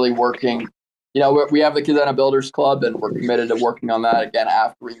really working, we have the Kadena Builders Club, and we're committed to working on that again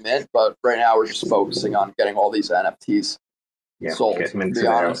after we mint. But right now, we're just focusing on getting all these NFTs. Sold, to be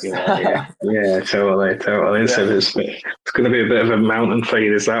honest. Yeah, totally. Yeah. So it's going to be a bit of a mountain for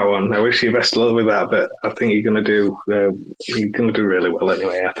you, is that one. I wish you best of luck with that, but I think you're going to do really well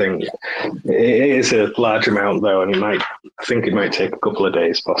anyway. I think it is a large amount though, and I think it might take a couple of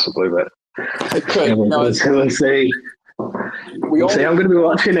days possibly, but it could. We'll see. I'm going to be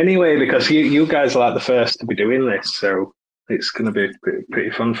watching anyway because you guys are like the first to be doing this, so it's going to be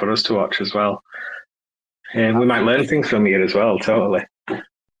pretty fun for us to watch as well. And we might learn things from you as well, totally.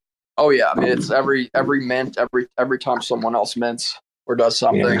 Oh yeah, I mean it's every mint, every time someone else mints or does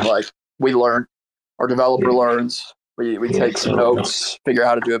something, like we learn, our developer learns, we take some notes, figure out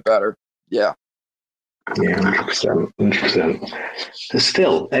how to do it better. Yeah. Yeah, 100%, 100%. There's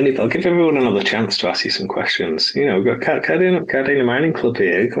still, I'll give everyone another chance to ask you some questions. You know, we've got Kadena Mining Club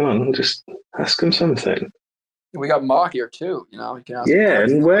here. Come on, just ask them something. We got Ma here too, you know. You can ask Yeah,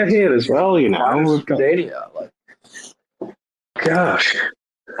 and we're here as well, you know. We've got Kadenia, like. Gosh,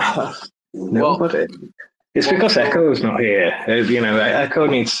 nobody. It's because Echo's not here. You know, Echo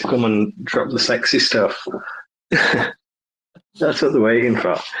needs to come and drop the sexy stuff. That's what they're waiting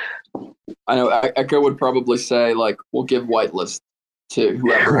for. I know Echo would probably say, like, we'll give whitelist to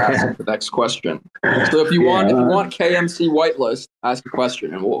whoever asks the next question. So if you want KMC whitelist, ask a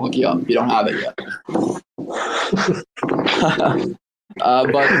question and we'll hook you up if you don't have it yet.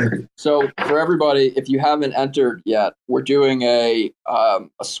 But so for everybody, if you haven't entered yet, we're doing a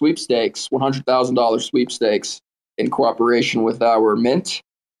sweepstakes, $100,000 sweepstakes in cooperation with our Mint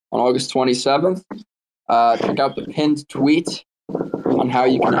on August 27th. Check out the pinned tweet on how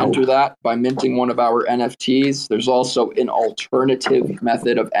you can enter that by minting one of our NFTs. There's also an alternative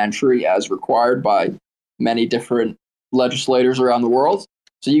method of entry as required by many different legislators around the world.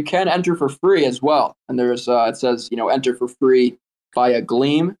 So you can enter for free as well. And there's it says, enter for free via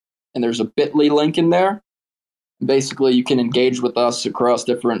Gleam, and there's a bit.ly link in there. Basically, you can engage with us across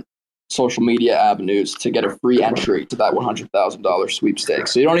different social media avenues to get a free entry to that $100,000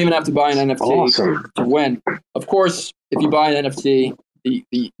 sweepstakes. So you don't even have to buy an NFT to win. Of course, if you buy an NFT,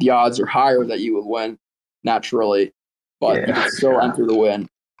 the odds are higher that you will win naturally, but you can still enter the win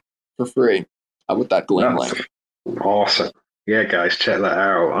for free with that Gleam link. Awesome. Yeah, guys, check that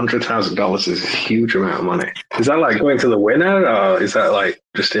out. $100,000 is a huge amount of money. Is that like going to the winner, or is that like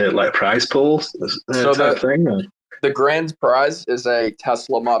just a prize pool type thing? Or? The grand prize is a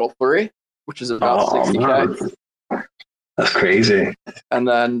Tesla Model 3, which is about $60K. Man. That's crazy. And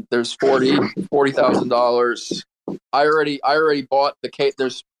then there's $40,000. I already bought the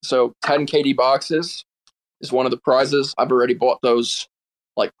there's 10 KD boxes is one of the prizes. I've already bought those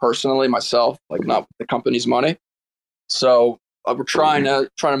like personally myself, like not with the company's money. So we're trying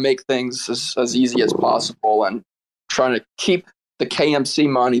to make things as easy as possible and trying to keep the KMC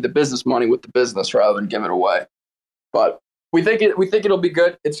money, the business money, with the business rather than give it away. But we think it'll be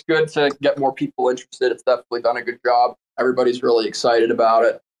good. It's good to get more people interested. It's definitely done a good job. Everybody's really excited about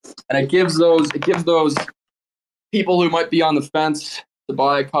it, and it gives those people who might be on the fence to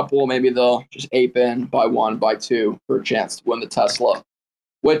buy a couple. Maybe they'll just ape in, buy one, buy two for a chance to win the Tesla,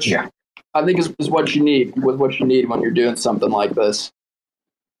 which I think is what you need when you're doing something like this.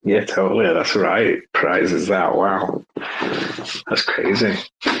 Yeah, totally. That's right. Prizes that. Wow. That's crazy.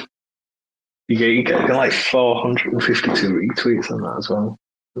 You get like 452 retweets on that as well.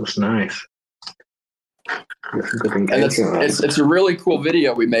 That's nice. And it's a really cool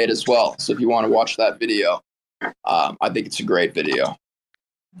video we made as well. So if you want to watch that video, I think it's a great video.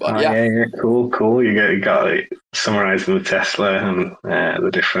 But yeah, cool. You got it summarizing the Tesla and the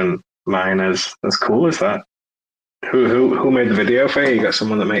different miners. That's cool. Is that who made the video for you? You got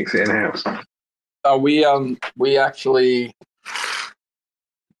someone that makes it in house? We actually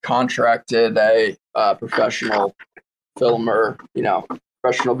contracted a professional filmer,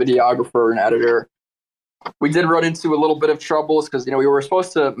 professional videographer and editor. We did run into a little bit of troubles because we were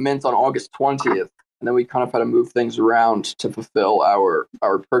supposed to mint on August 20th, and then we kind of had to move things around to fulfill our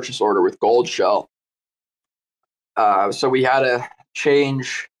purchase order with Gold Shell. So we had to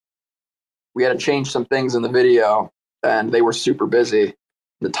change some things in the video, and they were super busy.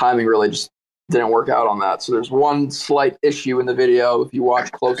 The timing really just didn't work out on that. So there's one slight issue in the video. If you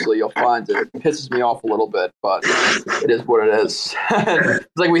watch closely, you'll find it. It pisses me off a little bit, but it is what it is. It's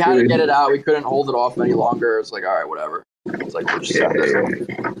like we had to get it out. We couldn't hold it off any longer. It's like, all right, whatever. It's like we'll just send this off.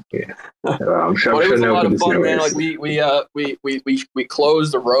 Yeah. I'm sure, but it was a lot of fun, man. Like we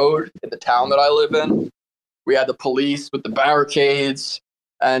closed the road in the town that I live in. We had the police with the barricades,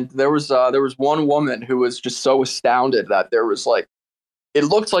 and there was one woman who was just so astounded that there was like, it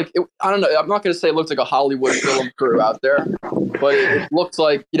looked like, I don't know, I'm not going to say it looked like a Hollywood film crew out there, but it looked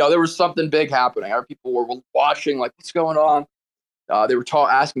like, there was something big happening. Our people were watching, like, what's going on? They were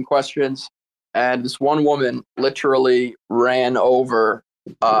asking questions, and this one woman literally ran over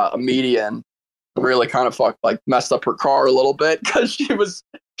a median, really kind of messed up her car a little bit because she was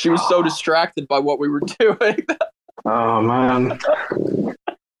so distracted by what we were doing. Oh, man.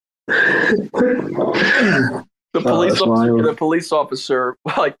 The police officer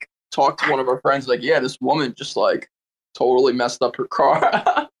talked to one of our friends, like, yeah, this woman just totally messed up her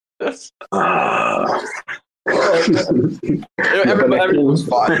car. Everybody was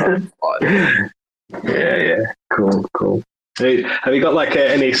fine. Yeah. Cool. Hey, have you got like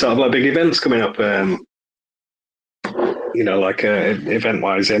any sort of like big events coming up? Like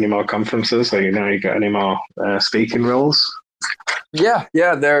event-wise, any more conferences? Or, you got any more speaking roles? Yeah.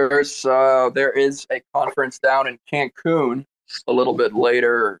 There is a conference down in Cancun a little bit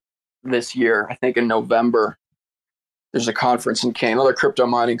later this year. I think in November. There's a conference in another crypto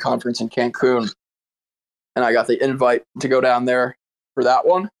mining conference in Cancun, and I got the invite to go down there for that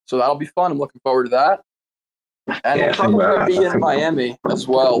one. So that'll be fun. I'm looking forward to that. And we'll probably be in Miami as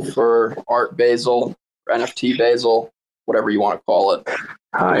well for Art Basel, or NFT Basel, whatever you want to call it.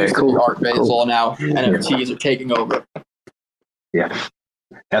 Cool. Art Basel, now NFTs are taking over. Yeah.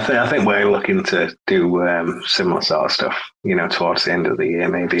 I think we're looking to do similar sort of stuff, towards the end of the year,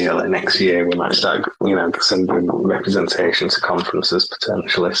 maybe early next year. We might start, sending representation to conferences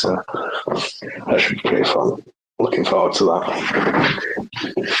potentially. So that should be pretty fun. Looking forward to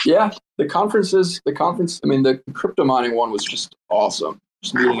that. Yeah, the conference. I mean, the crypto mining one was just awesome.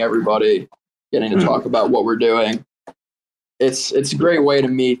 Just meeting everybody, getting to talk about what we're doing. It's a great way to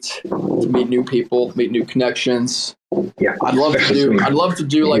meet new people, meet new connections. Yeah, I'd love to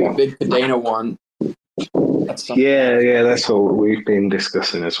do like a big Kadena one. Yeah, that's what we've been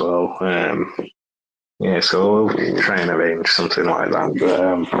discussing as well. So we'll try and arrange something like that.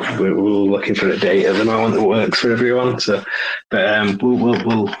 But we're looking for a date at the moment that works for everyone. So, but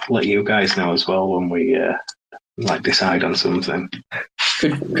we'll let you guys know as well when we decide on something.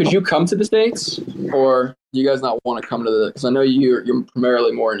 Could you come to the States, or do you guys not want to come to because I know you're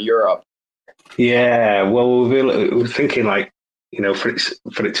primarily more in Europe. Yeah, well, we're thinking for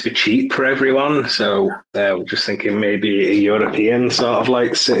it to be cheap for everyone. So we're just thinking maybe a European sort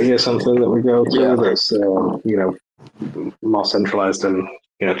of city or something that we go to that's more centralized and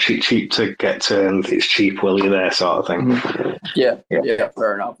cheap to get to, and it's cheap while you're there, sort of thing. Mm-hmm. Yeah,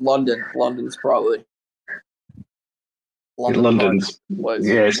 fair enough. London's probably. London's,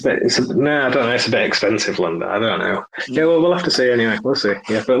 yeah, I don't know. It's a bit expensive, London. I don't know. Yeah, well, we'll have to see anyway. We'll see.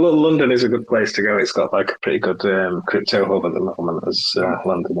 Yeah, but London is a good place to go. It's got a pretty good crypto hub at the moment, as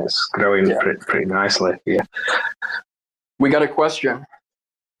London is growing pretty nicely. Yeah. We got a question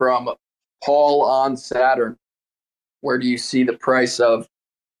from Paul on Saturn. Where do you see the price of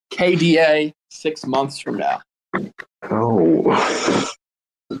KDA 6 months from now? Oh.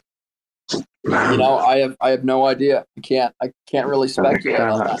 I have no idea. I can't really speculate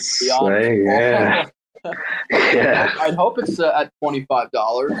on that. Yeah. I'd hope it's at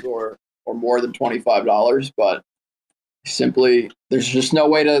 $25 or more than $25, but simply there's just no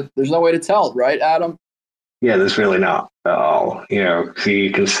way to tell, right, Adam? Yeah, there's really not at all. So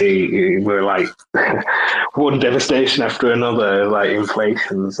you can see we're one devastation after another.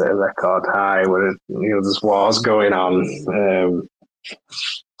 Inflation's at a record high. Where there's wars going on.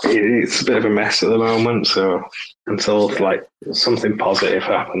 It's a bit of a mess at the moment, so until something positive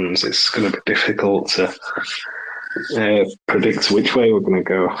happens, it's going to be difficult to predict which way we're going to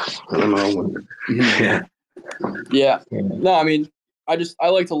go at the moment. Yeah. No, I mean, I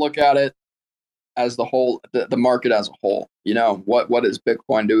like to look at it as the whole, the market as a whole. What is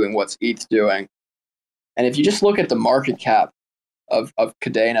Bitcoin doing? What's ETH doing? And if you just look at the market cap of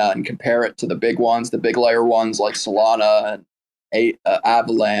Kadena and compare it to the big ones, the big layer ones like Solana and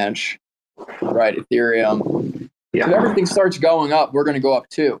Avalanche, right? Ethereum. Yeah. If everything starts going up, we're going to go up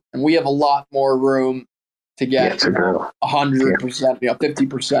too, and we have a lot more room to get 100%,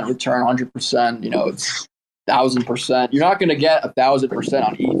 50% return, 100%. It's 1,000%. You're not going to get 1,000%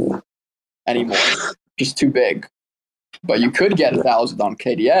 on ETH anymore; just too big. But you could get 1,000 on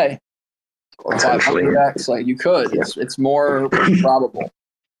KDA or 500x. You could. Yeah. It's more probable.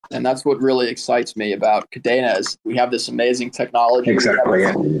 And that's what really excites me about Kadena is we have this amazing technology.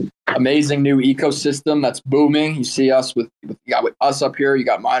 Exactly. Amazing new ecosystem that's booming. You see us with us up here. You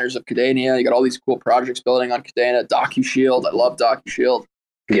got miners of Kadenia. You got all these cool projects building on Kadena. DocuShield. I love DocuShield.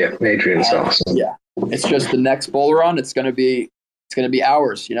 Yeah, Adrian's awesome. Yeah, it's just the next bull run. It's gonna be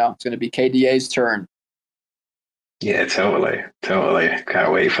ours. It's gonna be KDA's turn. Yeah, totally.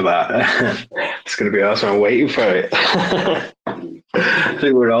 Can't wait for that. It's going to be awesome. I'm waiting for it. I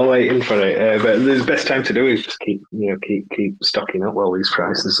think we're all waiting for it. But the best time to do is just keep stocking up while these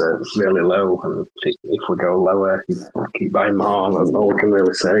prices are really low. And if we go lower, keep buying more. That's all we can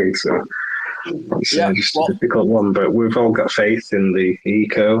really say. So it's just a difficult one. But we've all got faith in the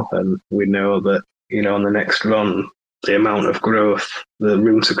eco, and we know that on the next run, the amount of growth, the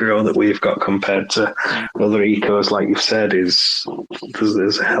room to grow that we've got compared to other ecos, like you've said, there's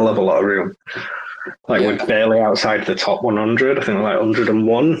a hell of a lot of room. We're barely outside the top 100. I think we're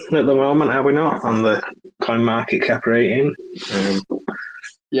 101 at the moment, are we not, on the coin market cap rating.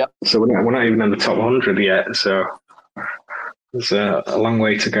 Yeah, So we're not even in the top 100 yet. So there's a long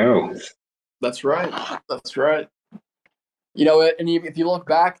way to go. that's right. That's right. You know, and if you look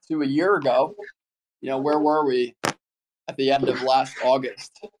back to a year ago, you know, where were we at the end of last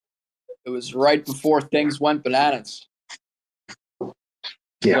August? It was right before things went bananas.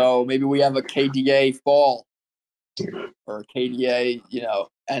 Yeah. So maybe we have a KDA fall or a KDA, you know,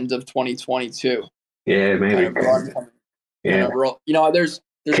 end of 2022. Yeah, maybe. Kind of run coming. Yeah. Kind of roll. You know, there's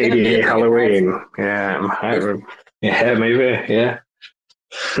going to be a KDA big Halloween. Yeah, maybe. Yeah.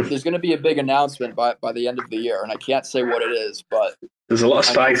 There's going to be a big announcement by the end of the year, and I can't say what it is, but there's a lot of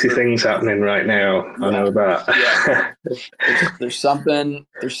spicy things happening right now. Yeah. I know that. Yeah. There's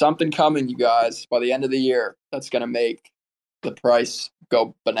something coming, you guys, by the end of the year that's going to make the price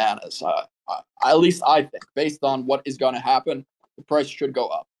go bananas. At least I think, based on what is going to happen, the price should go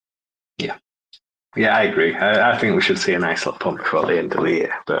up. Yeah. Yeah, I agree. I think we should see a nice little pump before the end of the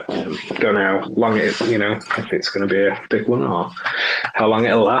year, but don't know how long if it's going to be a big one or how long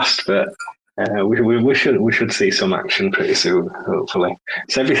it'll last. But we should see some action pretty soon, hopefully.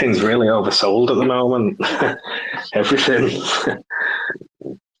 So everything's really oversold at the moment. Everything.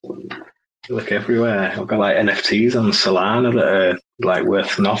 Look everywhere. I've got like NFTs on Solana that are like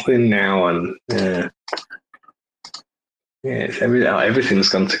worth nothing now, and everything's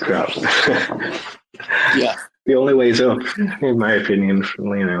gone to crap. Yeah. The only way's up, in my opinion.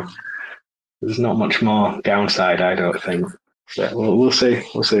 There's not much more downside, I don't think. But we'll see.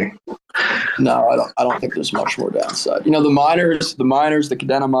 We'll see. No, I don't think there's much more downside. You know, the miners, the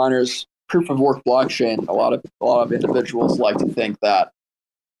Kadena miners, proof of work blockchain. A lot of individuals like to think that,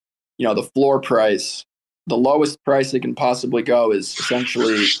 you know, the floor price, the lowest price it can possibly go is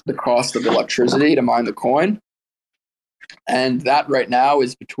essentially the cost of electricity to mine the coin. And that right now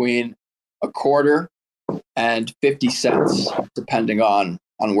is between a quarter and 50 cents, depending on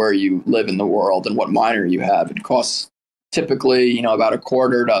where you live in the world and what miner you have. It costs typically, you know, about a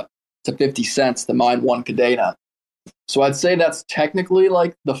quarter to 50 cents to mine one Kadena. So I'd say that's technically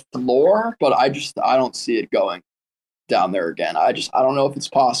like the floor, but I don't see it going down there again. I don't know if it's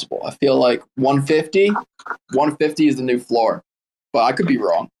possible. I feel like 150 is the new floor, but I could be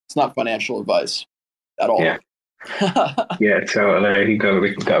wrong. It's not financial advice at all. Yeah. Yeah, totally. We gotta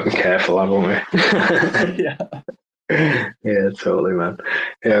be careful, haven't we? Yeah, totally, man.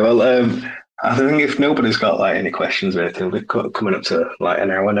 Yeah, well, I think if nobody's got like any questions or anything, we're coming up to like an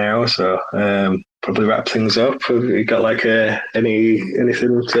hour now, so probably wrap things up. Have you got like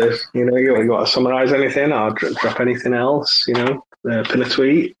anything to you want to summarize anything or drop anything else? Pin a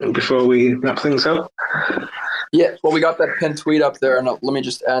tweet before we wrap things up. Yeah, well, we got that pinned tweet up there, and let me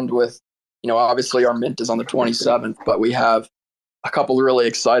just end with, obviously our mint is on the 27th, but we have a couple of really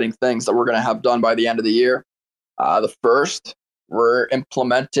exciting things that we're going to have done by the end of the year. The first, we're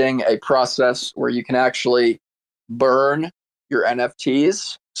implementing a process where you can actually burn your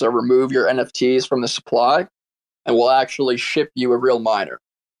NFTs, so remove your NFTs from the supply, and we'll actually ship you a real miner.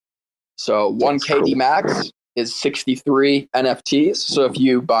 So 1 KD max is 63 NFTs. So if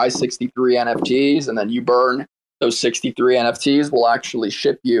you buy 63 NFTs and then you burn those 63 NFTs, we'll actually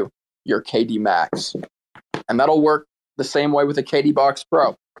ship you your KD max. And that'll work the same way with a KD Box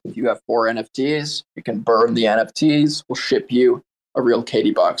Pro. If you have 4 NFTs, you can burn the NFTs. We'll ship you a real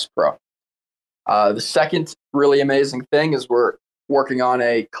KD Box Pro. The second really amazing thing is we're working on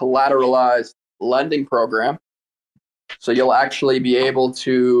a collateralized lending program. So you'll actually be able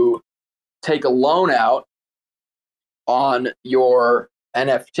to take a loan out on your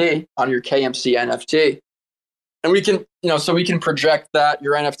NFT, on your KMC NFT. And we can, so we can project that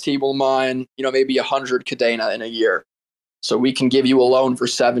your NFT will mine, maybe 100 Kadena in a year. So we can give you a loan for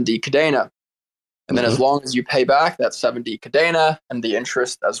 70 Kadena. And then as long as you pay back that 70 Kadena and the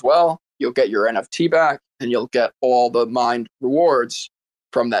interest as well, you'll get your NFT back and you'll get all the mined rewards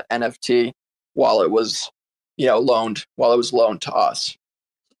from that NFT while it was, loaned to us.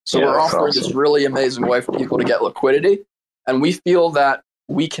 So we're offering this really amazing way for people to get liquidity. And we feel that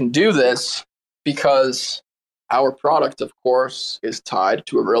we can do this because our product, of course, is tied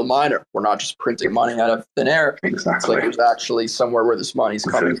to a real miner. We're not just printing money out of thin air. Exactly. It's like there's actually somewhere where this money's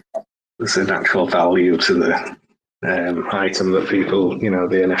coming from. There's an actual value to the item that people, the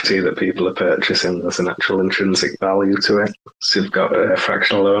NFT that people are purchasing. There's an actual intrinsic value to it. So you've got a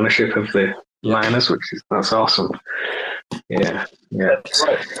fractional ownership of the miners, that's awesome. Yeah. That's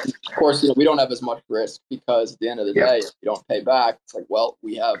right. Of course, we don't have as much risk because at the end of the day, if you don't pay back, it's like, well,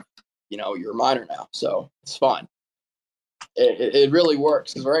 we have, you're a miner now, so it's fine. It really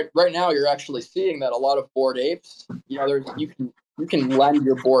works because right now you're actually seeing that a lot of Bored Apes, you can lend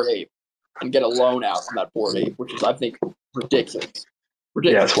your Bored Ape and get a loan out from that Bored Ape, which is, I think, ridiculous.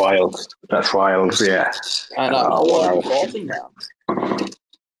 Yeah, that's wild. That's wild. Yeah. And people are defaulting now.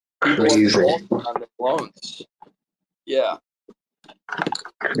 Crazy. People are defaulting on their loans. Yeah.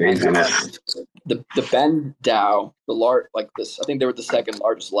 Craziness. The Ben DAO, I think they were the second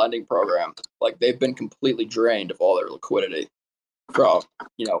largest lending program. Like, they've been completely drained of all their liquidity from,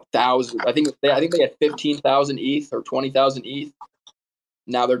 thousands. I think they had 15,000 ETH or 20,000 ETH.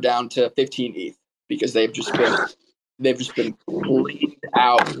 Now they're down to 15 ETH because they've just been cleaned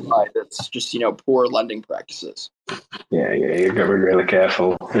out by this just poor lending practices. Yeah, you got to be really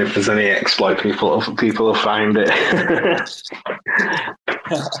careful. If there's any exploit, people will find it.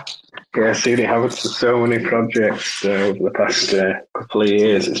 Yeah, see, they have so many projects over the past couple of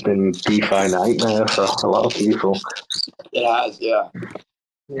years. It's been DeFi nightmare for a lot of people. It has, yeah.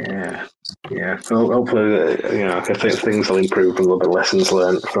 Yeah. So hopefully, I think things will improve and there'll be lessons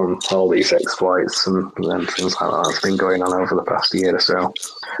learned from all these exploits and things like that that's been going on over the past year or so.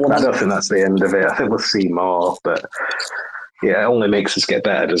 I don't think that's the end of it. I think we'll see more, but yeah, it only makes us get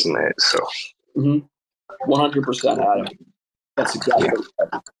better, doesn't it? So, 100%, Adam. That's exactly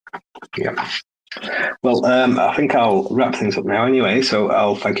right. Yeah. Well, I think I'll wrap things up now anyway. So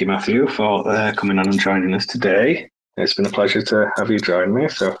I'll thank you, Matthew, for coming on and joining us today. It's been a pleasure to have you join me.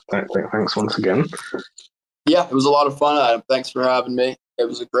 So thanks once again. Yeah, it was a lot of fun, Adam. Thanks for having me. It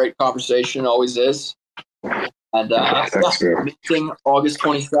was a great conversation, always is. And meeting August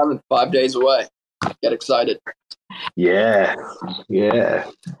 27th, 5 days away. Get excited. Yeah.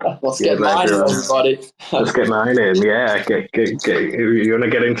 Let's get mine in, everybody. Let's get mine in. Yeah, you want to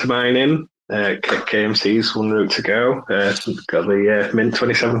get into mine in? KMC's one route to go. Got the mint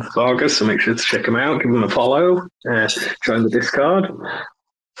 27th of August, so make sure to check them out. Give them a follow. Join the Discord.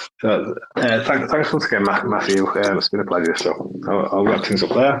 So thanks once again, Matthew. It's been a pleasure. So I'll wrap things up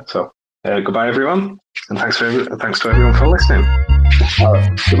there. So goodbye, everyone, and thanks to everyone for listening. All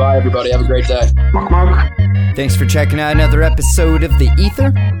right. Goodbye, everybody. Have a great day. Mock. Thanks for checking out another episode of The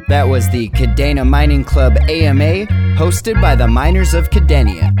Ether. That was the Kadena Mining Club AMA, hosted by the miners of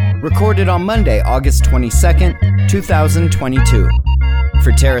Kadenia. Recorded on Monday, August 22nd, 2022.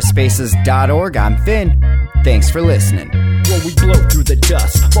 For TerraSpaces.org, I'm Finn. Thanks for listening. When we blow through the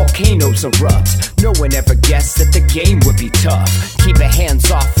dust, volcanoes erupt. No one ever guessed that the game would be tough. Keep your hands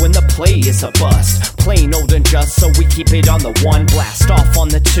off when the play is a bust. Plain old and just, so we keep it on the 1. Blast off on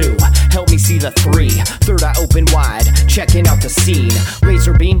the 2. Help me see the 3. Third eye open wide, checking out the scene.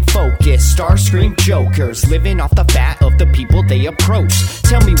 Laser beam focus, Starscream jokers. Living off the fat of the people they approach.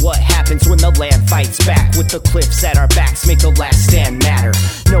 Tell me what happens when the land fights back. With the cliffs at our backs, make the last stand matter.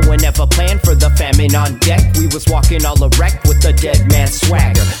 No one ever planned for the famine on deck. We was walking all erect with the dead man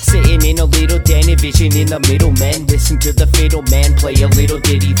swagger. Sitting in a little den, vision in the middle, men. Listen to the fatal man play a little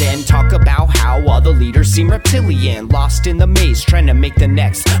ditty, then talk about how all the leaders seem reptilian. Lost in the maze, trying to make the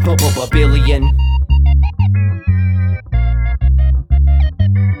next billion.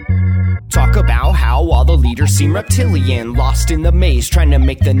 Talk about how all the leaders seem reptilian. Lost in the maze, trying to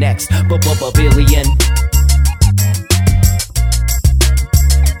make the next billion.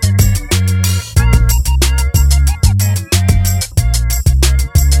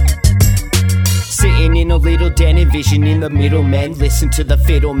 Sitting in a little den, envisioning the middlemen. Listen to the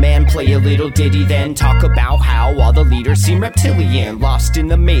fiddle man play a little ditty, then talk about how all the leaders seem reptilian. Lost in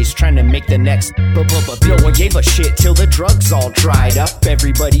the maze, trying to make the next No one gave a shit till the drugs all dried up.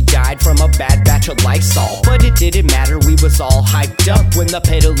 Everybody died from a bad batch of Lysol. But it didn't matter, we was all hyped up. When the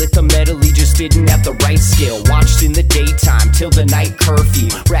pedal hit the metal, he just didn't have the right skill. Watched in the daytime till the night curfew.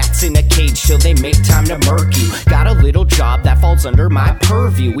 Rats in a cage till they make time to murk you. Got a little job that falls under my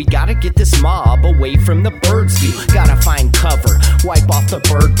purview. We gotta get this mob away from the bird's view. Gotta find cover, wipe off the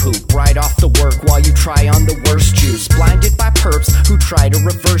bird poop. Right off the work while you try on the worst juice. Blinded by perps who try to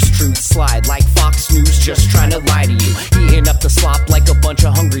reverse truth. Slide like Fox News, just trying to lie to you. Eating up the slop like a bunch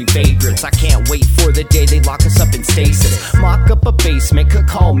of hungry vagrants. I can't wait for the day they lock us up in stasis. Mock up a basement, could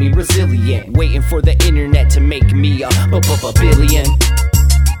call me resilient. Waiting for the internet to make me a billion.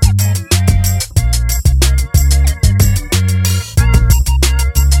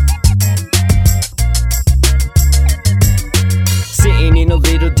 Sitting in a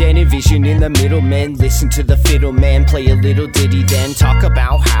little den, envision in the middle, men. Listen to the fiddle man play a little ditty, then talk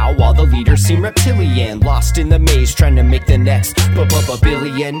about how all the leaders seem reptilian. Lost in the maze, trying to make the next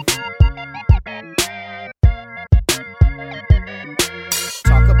billion.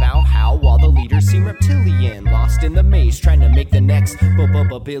 Talk about how all the leaders seem reptilian. Lost in the maze, trying to make the next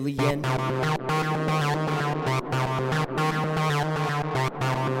billion.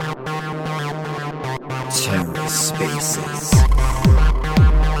 TerraSpaces.